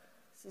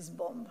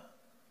bomb,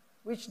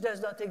 which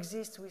does not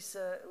exist with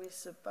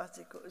the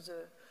particles.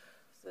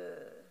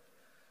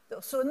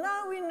 So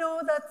now we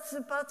know that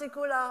the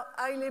particles are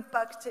highly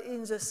packed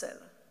in the cell.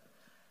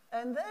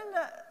 And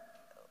then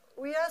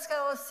we ask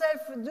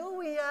ourselves,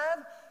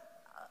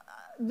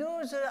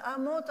 do the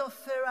amount of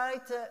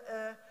ferrite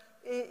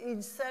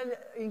in cell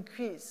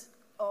increase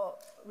or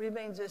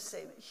remain the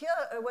same? Here,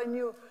 when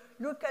you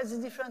look at the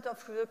difference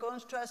of the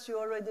contrast, you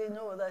already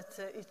know that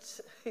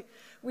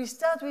we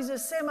start with the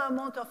same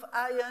amount of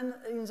iron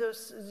in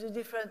the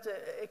different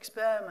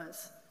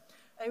experiments.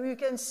 And you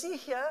can see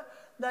here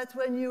that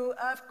when you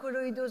have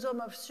colloidosome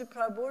of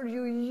supraball,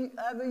 you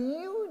have a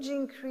huge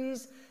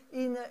increase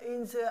in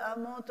the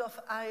amount of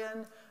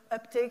iron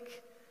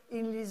uptake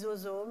in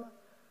lysosome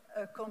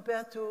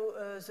compared to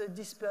the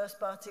dispersed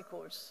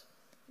particles.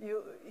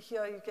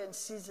 Here you can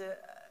see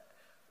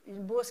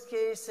in both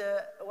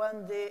cases,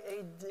 1 day,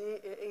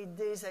 8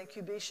 days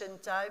incubation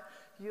time.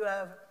 You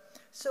have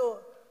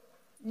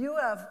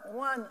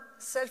one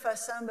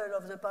self-assemble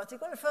of the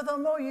particle.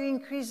 Furthermore, you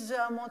increase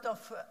the amount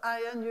of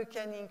iron you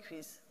can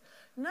increase.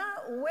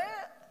 Now,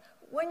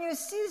 when you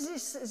see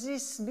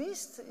this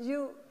beast,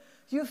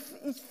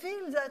 it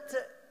feels that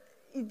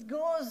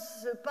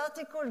the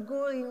particle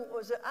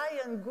or the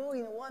ion go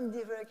in one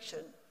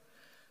direction.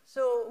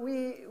 So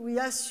we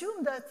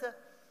assume that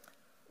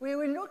we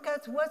will look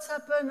at what's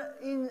happened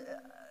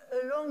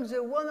along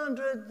the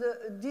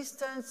 100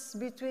 distance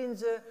between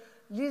the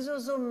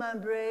lysosome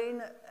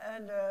membrane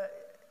and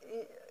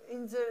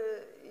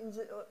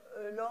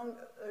along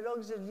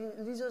the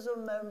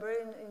lysosome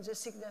membrane in the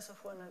thickness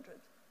of 100.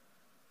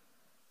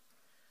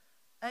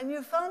 And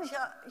you found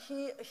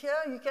here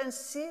you can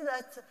see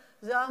that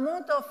the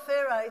amount of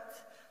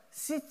ferrite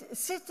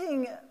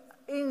sitting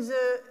in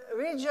the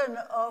region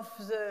of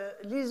the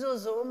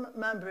lysosome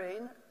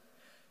membrane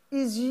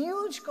is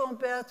huge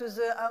compared to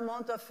the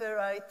amount of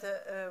ferrite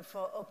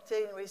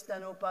obtained with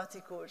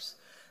nanoparticles.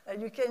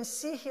 And you can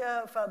see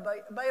here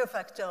by a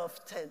factor of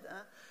 10.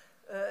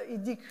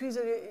 It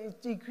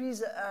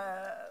decreases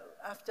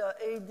after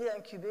 8-day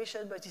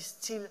incubation, but it's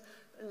still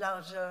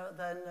larger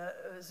than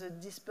the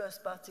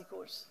dispersed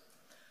particles.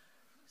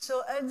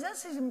 So, and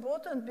this is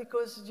important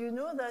because you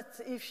know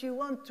that if you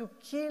want to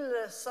kill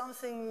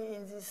something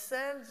in these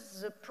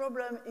cells, the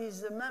problem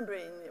is the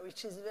membrane,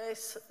 which is very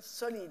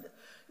solid.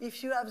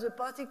 If you have the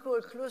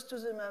particle close to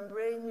the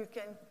membrane, you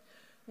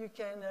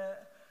can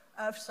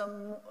have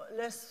some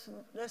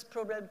less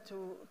problem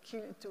to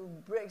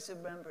break the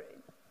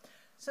membrane.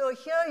 So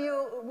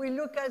here we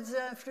look at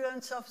the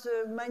influence of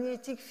the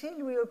magnetic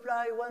field. We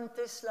apply 1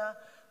 Tesla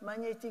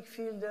magnetic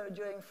field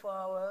during 4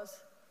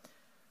 hours.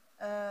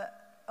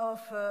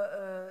 Of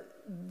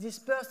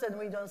dispersed, and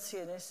we don't see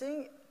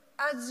anything.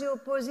 At the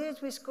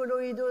opposite, with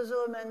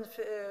colloidosome and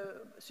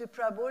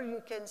supraball,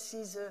 you can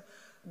see the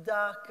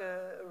dark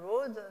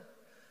road.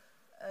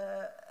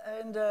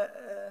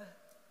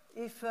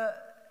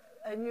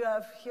 And you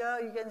have here,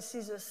 you can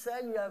see the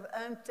cell, you have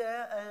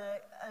intra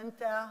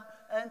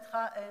and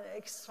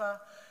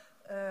extra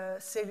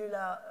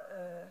cellular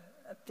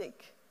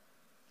uptake.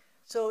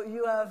 So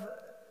you have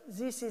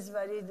this is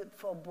valid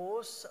for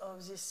both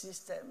of this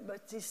system,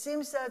 but it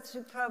seems that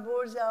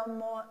supraballs are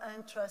more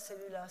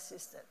intracellular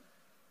system.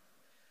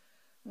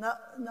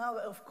 Now,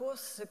 of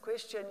course, the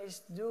question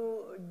is,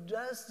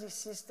 does this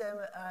system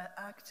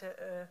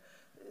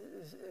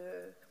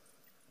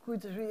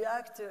could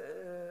react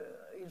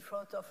in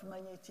front of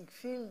magnetic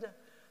field?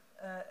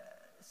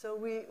 So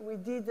we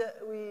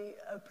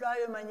apply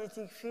a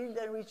magnetic field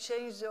and we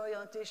change the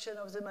orientation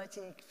of the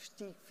magnetic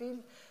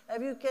field.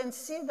 And you can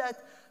see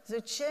that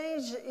the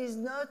change is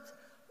not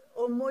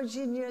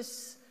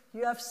homogeneous.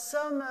 You have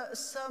some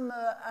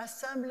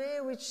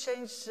assembly which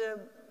change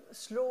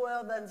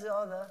slower than the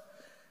other,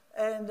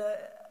 and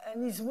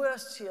is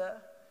worse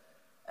here.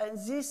 And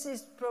this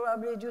is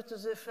probably due to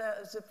the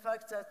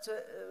fact that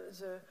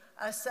the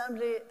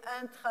assembly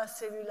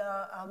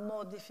intracellular are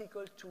more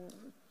difficult to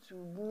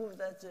move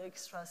than the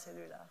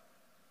extracellular.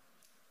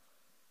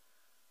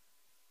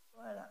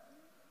 Voilà.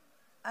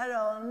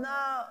 Alors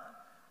now,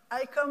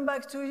 I come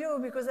back to you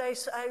because I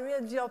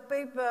read your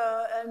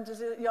paper and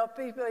your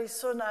paper is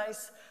so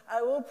nice. I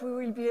hope we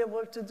will be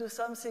able to do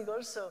something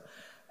also.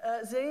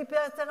 The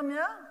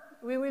hyperthermia,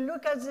 we will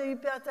look at the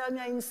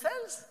hyperthermia in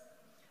cells.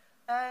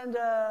 And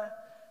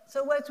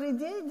so what we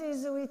did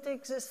is we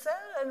take the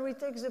cell and we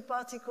take the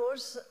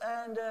particles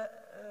and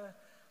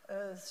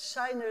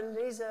shine a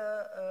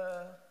laser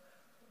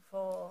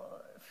for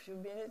a few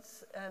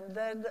minutes and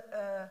then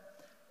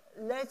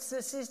let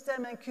the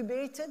system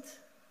incubate it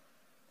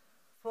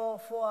for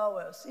 4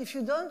 hours. If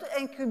you don't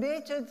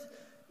incubate it,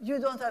 you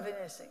don't have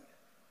anything.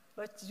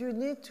 But you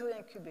need to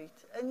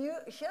incubate. And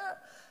here,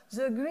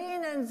 the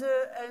green and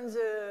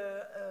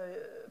the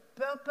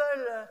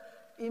purple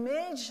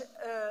image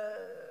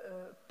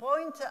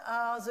point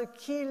are the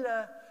kill,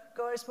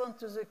 correspond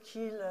to the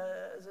kill,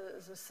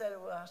 the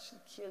cell were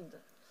killed.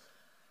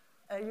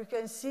 And you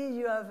can see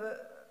you have,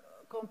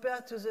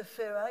 compared to the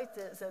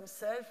ferrite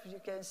themselves, you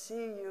can see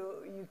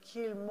you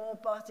kill more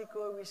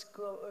particles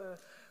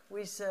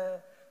with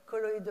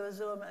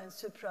colloidosome and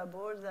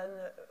supraball than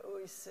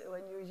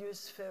when you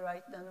use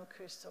ferrite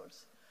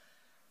nanocrystals.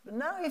 But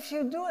now if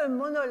you do a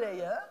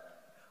monolayer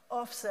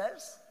of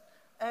cells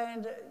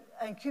and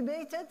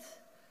incubate it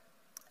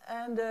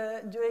and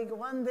during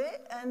 1 day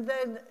and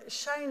then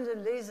shine the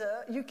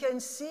laser, you can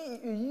see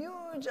a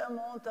huge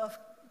amount of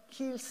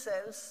kill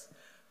cells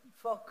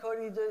for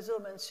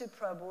colloidosome and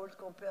supraball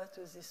compared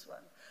to this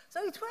one.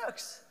 So it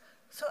works.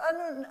 So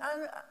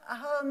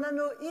our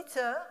nano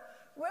eater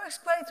works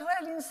quite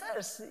well in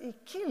cells.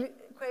 It kills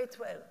quite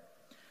well.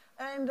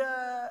 And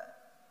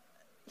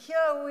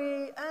here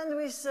we end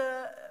with,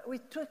 we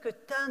took a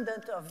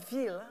tendon of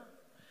veal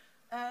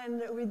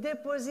and we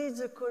deposit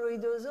the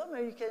colloidosome,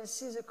 and you can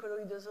see the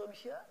colloidosome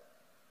here.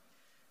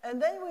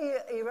 And then we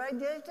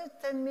irradiate it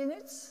 10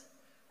 minutes,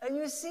 and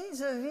you see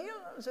the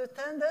veal, the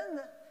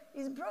tendon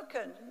is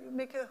broken. You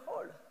make a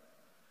hole.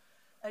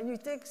 And you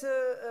take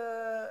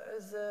the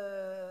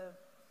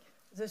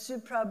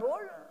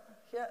supraball.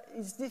 Here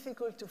it's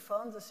difficult to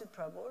find the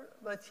supraball,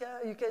 but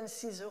here you can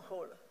see the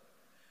hole.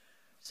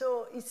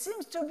 So it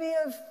seems to be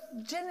a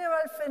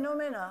general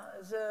phenomena.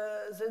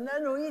 The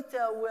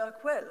nano-eater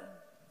work well.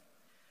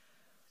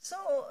 So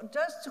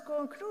just to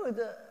conclude,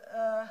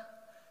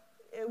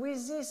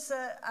 with this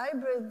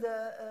hybrid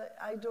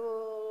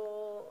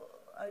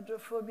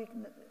hydrophobic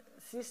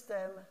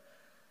system,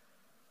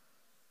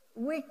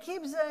 we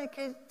keep the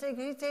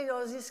integrity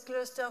of this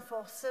cluster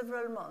for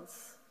several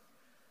months.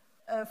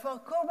 For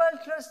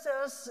cobalt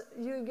clusters,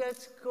 you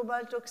get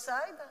cobalt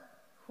oxide,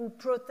 who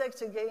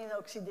protects against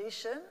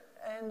oxidation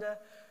and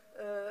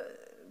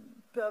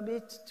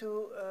permit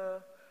to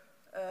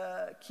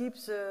keep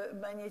the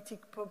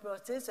magnetic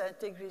properties, the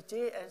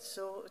integrity, and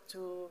so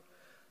to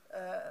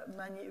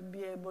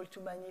be able to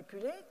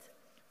manipulate.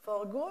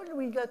 For gold,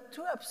 we got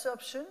two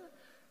absorption,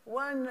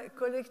 one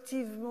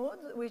collective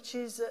mode, which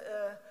is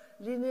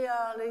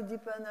linearly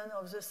dependent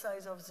of the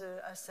size of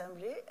the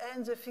assembly,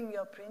 and the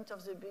fingerprint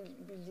of the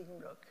building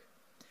block.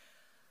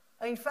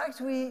 In fact,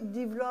 we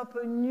developed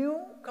a new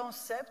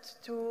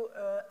concept to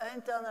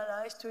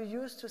internalize, to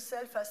use to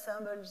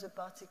self-assemble the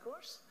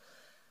particles.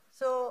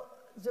 So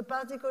the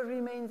particle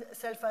remains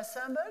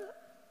self-assembled.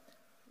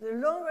 The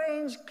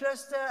long-range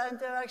cluster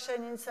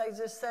interaction inside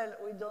the cell,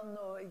 we don't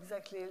know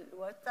exactly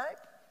what type.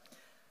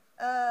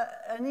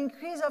 An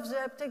increase of the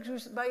uptake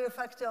by a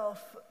factor of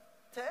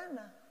 10,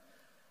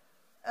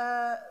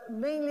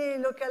 mainly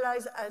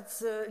localized at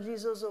the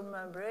lysosome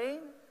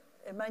membrane,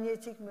 a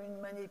magnetic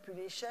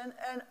manipulation,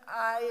 and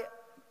high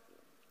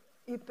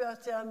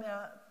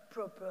hyperthermia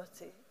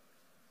property.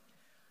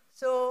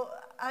 So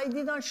I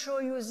did not show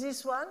you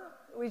this one,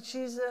 which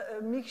is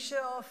a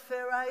mixture of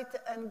ferrite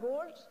and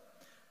gold,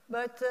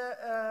 but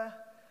the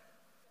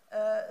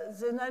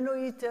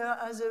nanoheater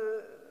has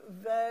a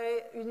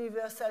very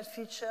universal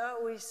feature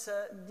with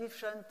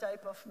different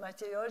type of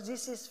materials.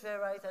 This is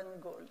ferrite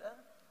and gold.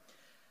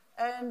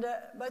 And,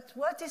 but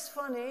what is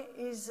funny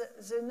is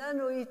the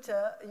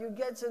nanoheater, you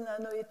get the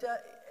nanoheater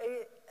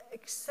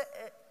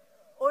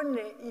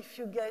only if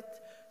you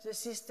get the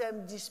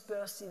system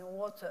dispersed in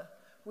water.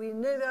 We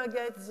never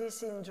get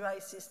this in dry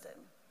system.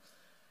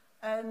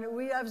 And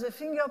we have the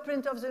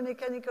fingerprint of the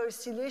mechanical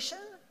oscillation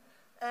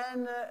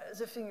and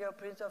the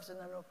fingerprint of the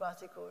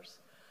nanoparticles.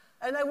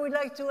 And I would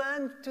like to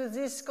end to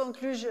this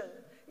conclusion.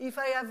 If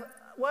I have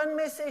one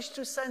message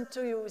to send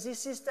to you, this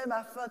system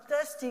are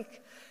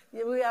fantastic.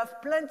 We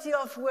have plenty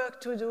of work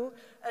to do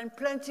and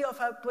plenty of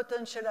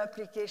potential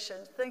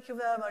applications. Thank you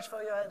very much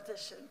for your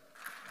attention.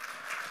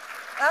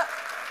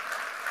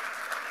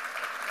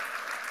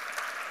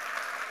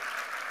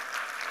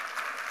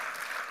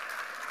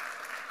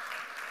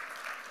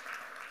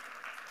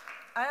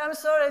 I am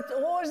sorry that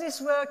all this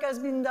work has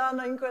been done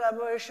in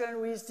collaboration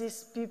with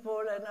these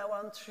people, and I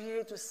want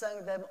really to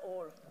thank them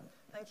all.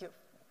 Thank you.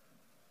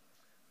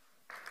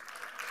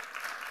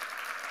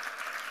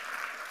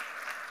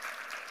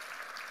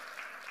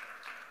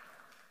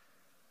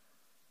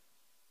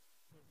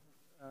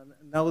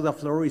 Now the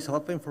floor is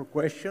open for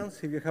questions.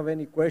 If you have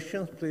any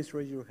questions, please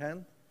raise your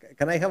hand.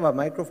 Can I have a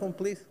microphone,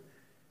 please?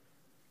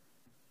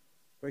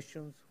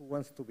 Questions? Who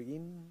wants to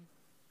begin?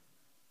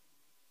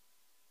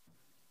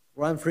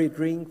 One free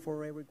drink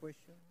for every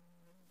question.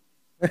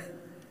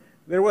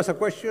 There was a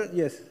question?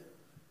 Yes.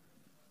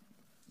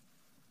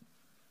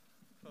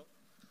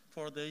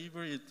 For the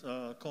hybrid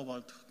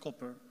cobalt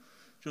copper,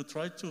 you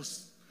tried to,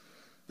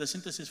 the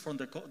synthesis from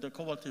the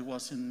cobalt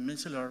was in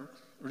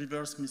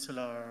reverse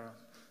micellar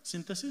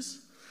synthesis,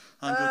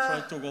 and you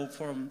tried to go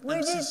from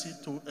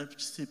MCC to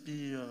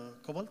FCP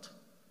cobalt?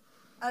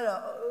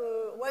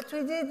 Alors, what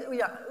we did,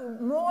 yeah,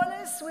 more or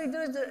less we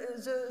did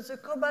the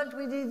cobalt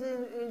we did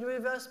in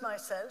reverse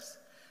micelles,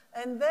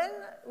 and then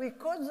we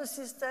code the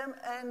system,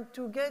 and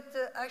to get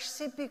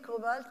HCP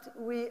cobalt,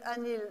 we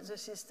anneal the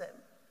system.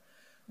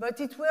 But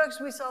it works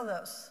with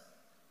others.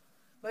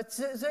 But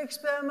the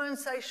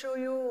experiments I show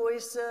you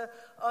is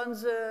on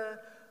the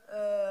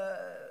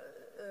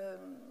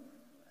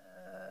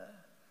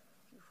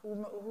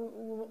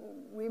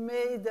we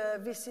made a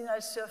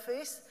vicinal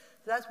surface.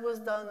 That was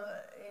done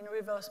in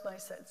reverse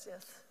micelles,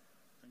 yes.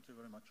 Thank you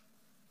very much.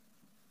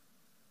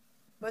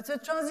 But the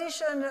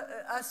transition,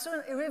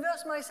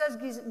 reverse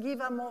micelles give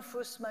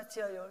amorphous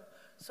material.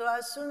 So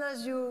as soon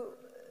as you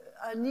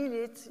anneal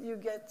it, you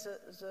get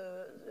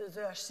the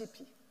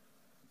HCP.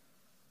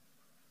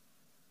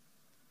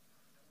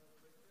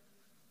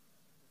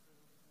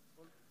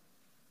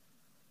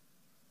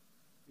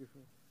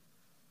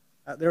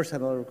 There's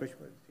another question.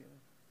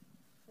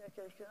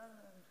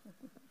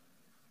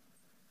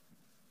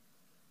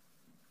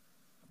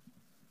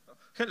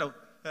 Hello.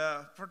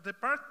 For the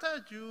part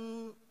that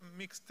you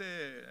mixed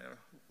the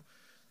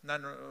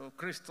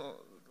nanocrystal,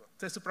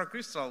 the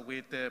supracrystal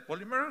with the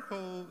polymer,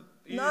 how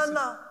is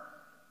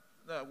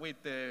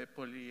with the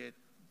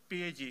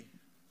PAG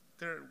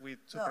with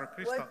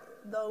supracrystal?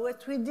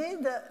 What we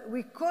did,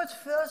 we coat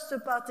first the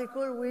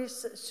particle with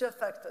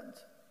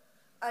surfactant,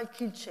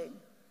 alkyl chain.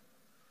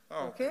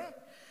 Oh, okay?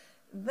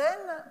 Then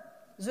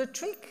the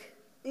trick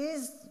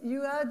is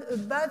you add a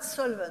bad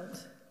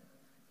solvent.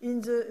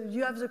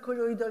 You have the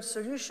colloidal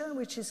solution,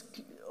 which is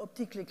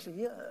optically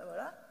clear,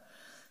 voilà.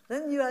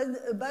 Then you add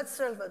a bad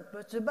solvent,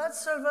 but the bad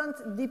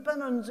solvent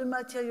depends on the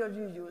material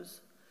you use.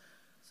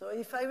 So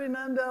if I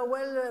remember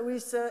well,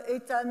 with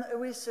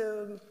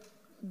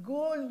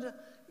gold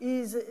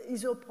is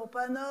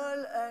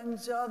isopropanol, and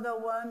the other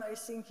one I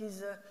think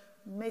is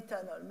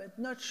methanol, but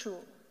not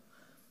sure.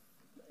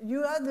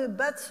 You add a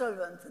bad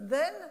solvent.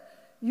 Then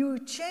you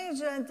change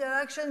the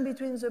interaction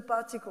between the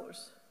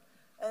particles.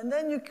 And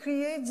then you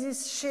create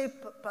these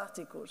shape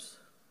particles.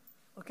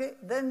 Okay?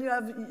 Then you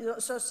have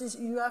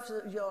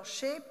your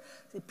shape,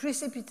 they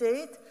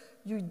precipitate,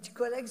 you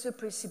collect the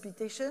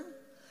precipitation,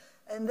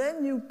 and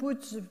then you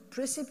put the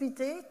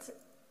precipitate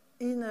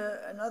in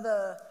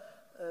another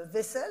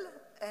vessel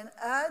and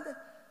add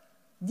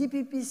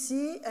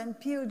DPPC and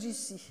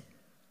POGC.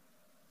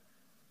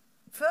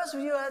 First,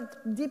 you add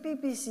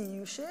DPPC,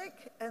 you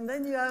shake, and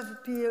then you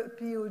have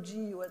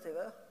POG,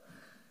 whatever,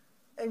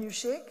 and you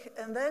shake,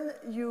 and then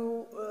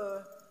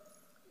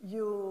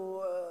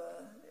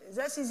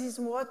that is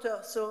in water.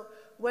 So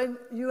when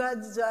you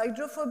add the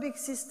hydrophobic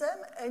system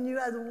and you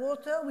add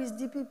water with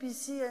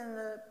DPPC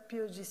and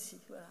POGC,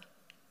 voilà.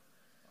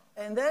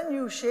 And then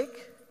you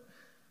shake,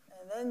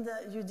 and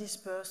then you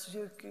disperse,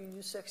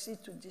 you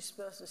succeed to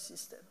disperse the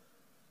system.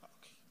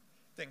 Okay,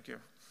 thank you.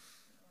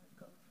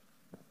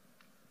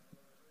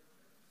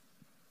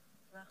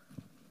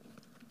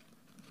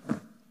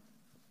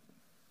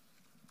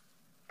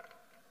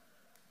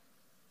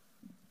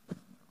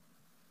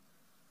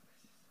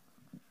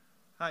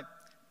 Hi,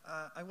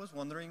 I was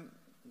wondering,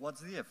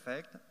 what's the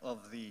effect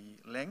of the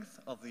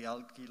length of the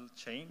alkyl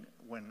chain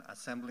when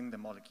assembling the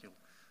molecule?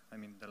 I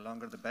mean, the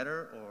longer the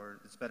better, or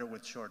it's better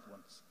with short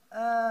ones?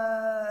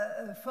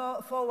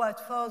 For what?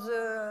 For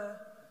the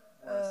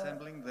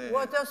assembling the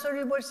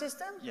water-soluble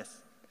system?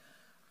 Yes.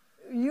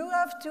 You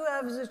have to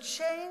have the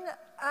chain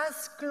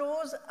as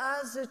close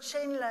as the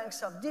chain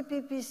lengths of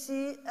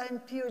DPPC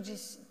and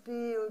POGC,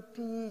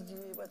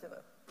 PEG,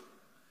 whatever.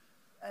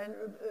 And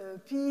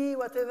PE,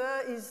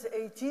 whatever, is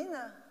 18,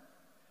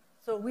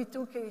 so we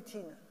took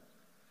 18.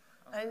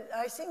 And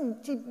I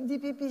think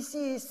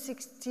DPPC is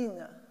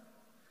 16,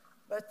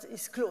 but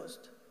it's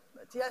closed.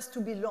 But it has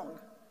to be long.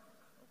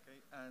 Okay,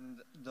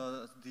 and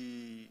does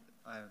the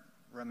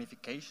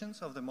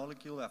ramifications of the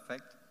molecule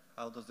affect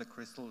how does the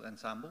crystal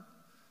ensemble?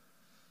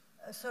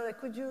 Sorry,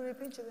 could you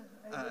repeat it?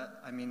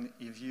 I mean,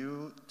 if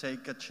you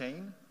take a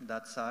chain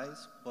that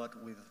size, but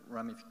with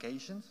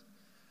ramifications,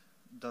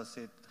 does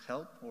it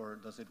help or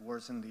does it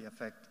worsen the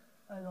effect?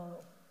 I don't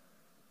know.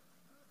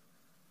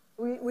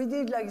 We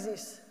did like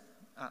this.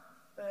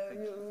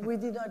 We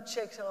did not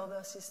check the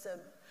other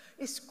system.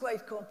 It's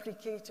quite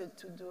complicated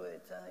to do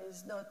it.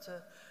 It's not,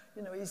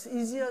 you know, it's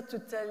easier to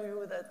tell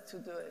you than to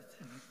do it.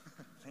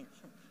 Thank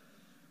you.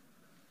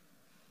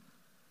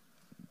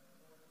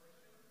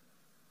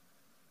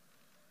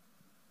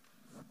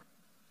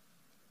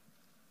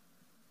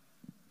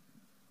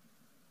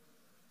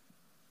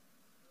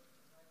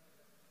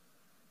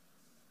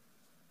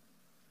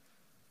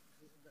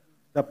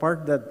 The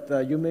part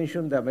that you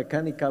mentioned, the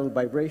mechanical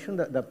vibration,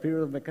 the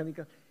period of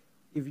mechanical,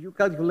 if you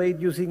calculate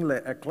using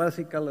a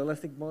classical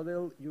elastic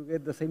model, you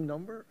get the same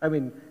number? I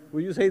mean,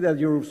 would you say that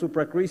your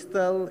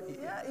supracrystal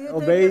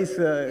obeys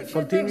continuous? If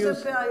you take the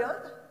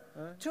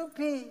period,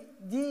 2p,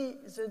 d,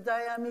 the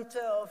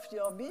diameter of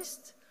your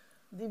beast,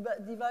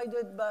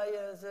 divided by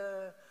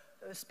the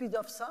speed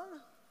of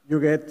sound. You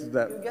get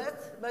that. You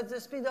get, but the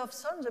speed of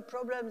sound, the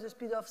problem, the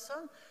speed of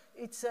sound,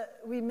 it's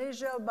we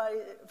measure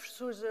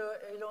through the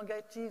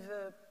elongative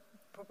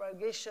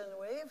propagation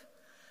wave,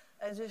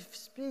 and the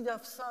speed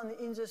of sound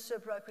in the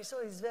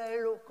supracrystal is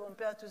very low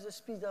compared to the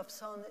speed of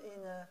sound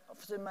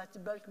of the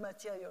bulk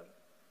material.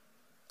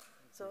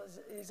 So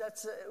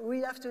that's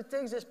we have to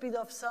take the speed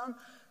of sound,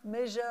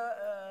 measure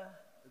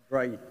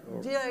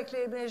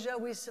directly measure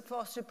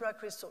for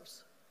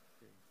supracrystals,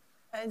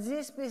 and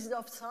this speed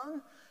of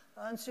sound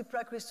and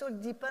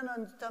supracrystal depend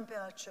on the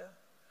temperature,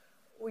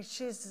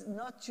 which is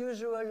not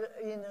usual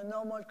in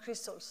normal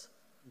crystals.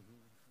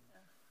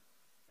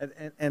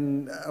 Mm-hmm.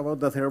 And about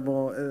the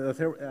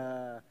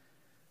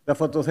the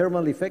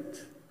photothermal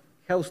effect,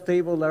 how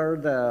stable are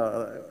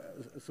the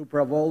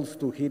supraballs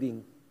to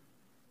heating?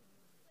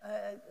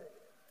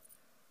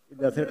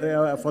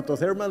 The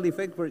photothermal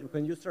effect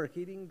when you start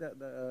heating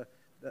the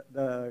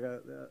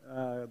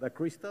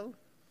crystal,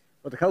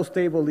 but how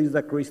stable is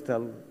the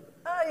crystal?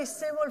 It's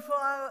stable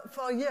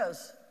for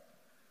years.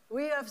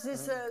 We have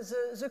this,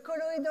 the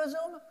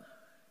colloidosome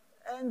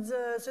and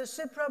the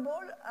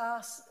supraball,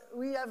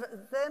 we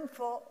have them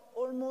for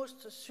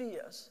almost 3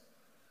 years.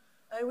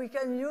 And we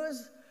can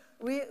use,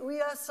 we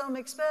have some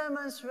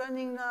experiments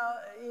running now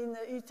in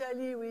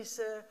Italy with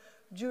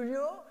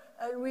Giulio,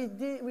 and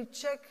we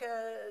checked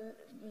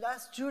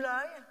last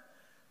July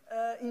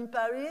in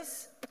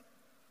Paris,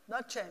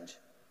 not change.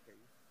 Okay.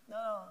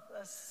 No,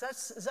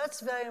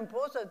 that's very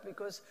important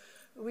because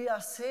we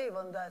are safe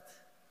on that.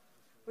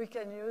 We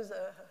can use.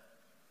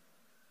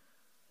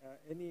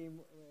 Any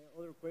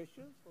other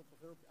questions?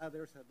 There's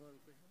another question.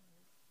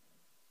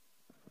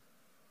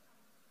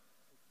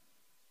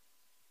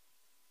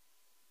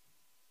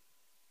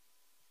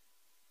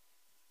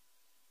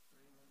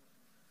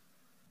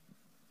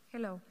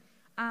 Hello.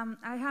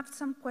 I have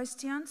some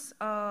questions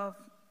of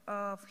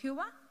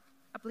HUBA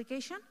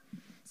application.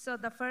 So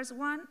the first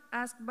one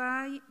asked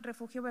by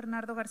Refugio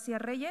Bernardo Garcia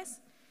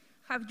Reyes.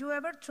 Have you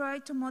ever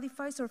tried to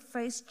modify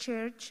surface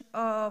charge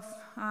of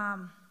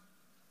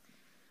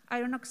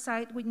iron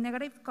oxide with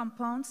negative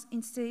compounds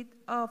instead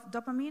of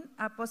dopamine,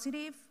 a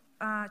positive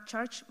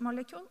charge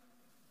molecule?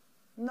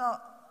 No,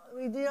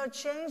 we didn't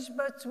change,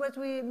 but what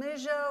we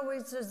measure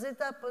with the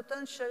zeta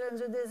potential, and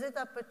the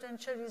zeta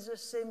potential is the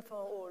same for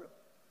all.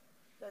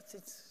 That's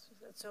it.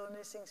 That's the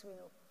only things we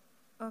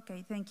know.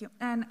 Okay, thank you.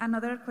 And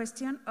another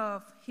question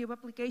of HUBA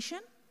application.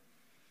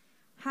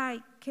 Hi,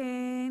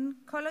 can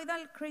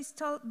colloidal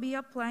crystal be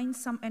applied in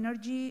some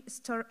energy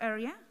store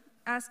area?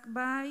 Asked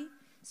by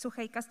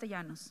Sujei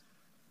Castellanos.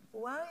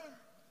 Why?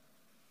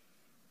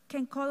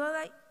 Can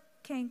colloidal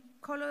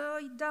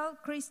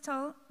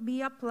crystal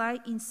be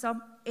applied in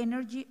some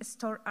energy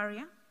store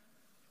area?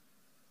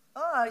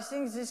 Oh, I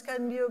think this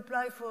can be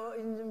applied for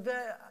in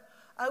very,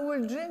 I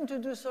will dream to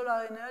do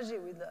solar energy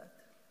with that.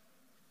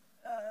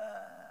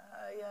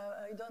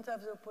 I don't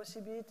have the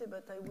possibility,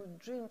 but I would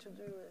dream to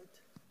do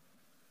it.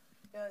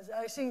 Yes,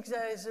 I think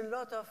there is a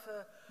lot of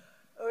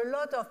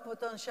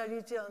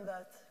potentiality on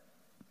that.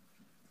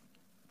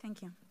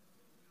 Thank you.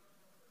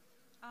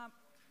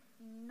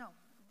 No,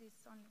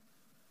 this only.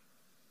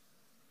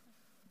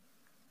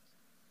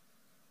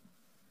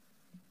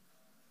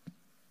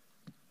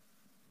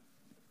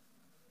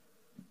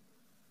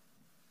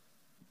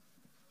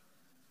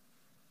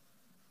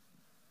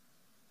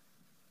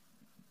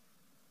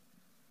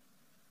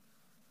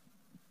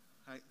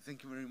 Hi,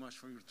 thank you very much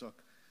for your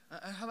talk.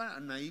 I have a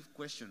naive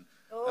question.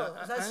 Oh,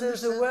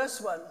 that's the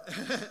worst one.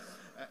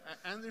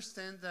 I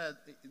understand that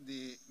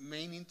the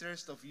main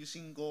interest of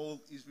using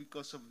gold is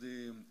because of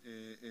the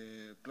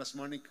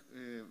plasmonic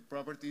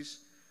properties.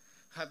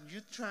 Have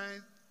you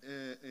tried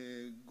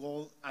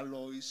gold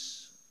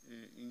alloys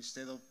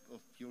instead of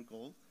pure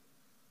gold?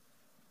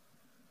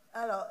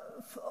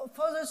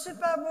 For the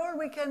Super Bowl,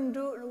 we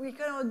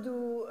cannot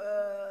do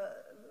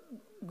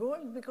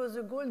gold because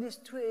the gold is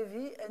too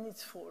heavy and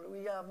it's full.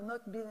 We have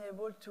not been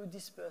able to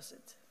disperse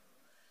it.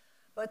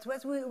 But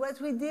what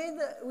we did,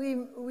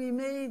 we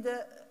made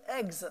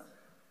eggs.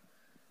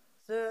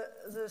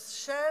 The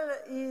shell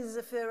is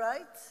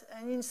ferrite,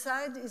 and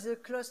inside is a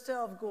cluster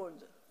of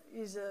gold,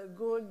 is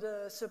gold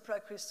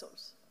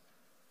supracrystals.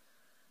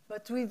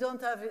 But we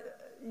don't have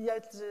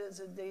yet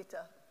the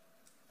data.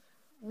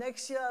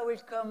 Next year I will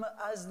come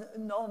as a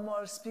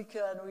normal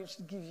speaker and will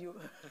give you.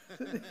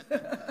 Thank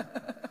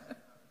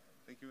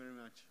you very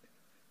much.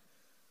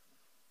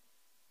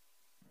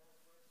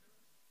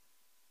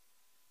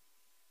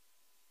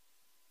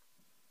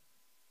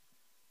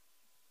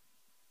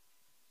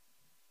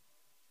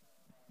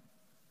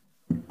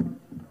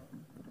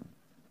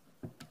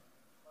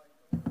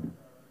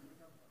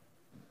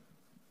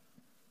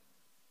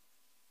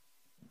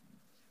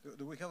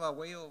 Do we have a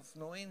way of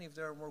knowing if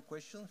there are more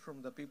questions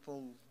from the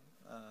people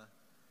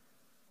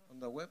on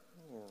the web?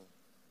 Or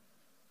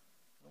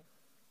no?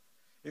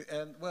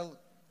 And well,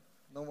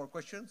 no more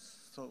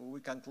questions, so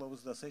we can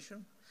close the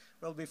session.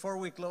 Well, before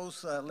we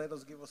close, let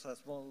us give us a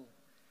small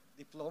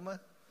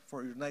diploma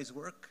for your nice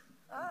work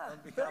on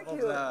behalf of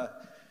the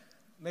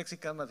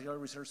Mexican Material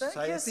Research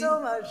Society. Thank you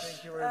so much.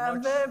 Thank you very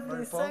much. Very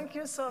pleased. Thank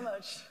you so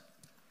much.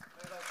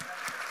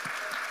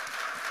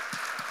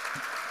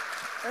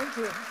 Thank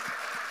you.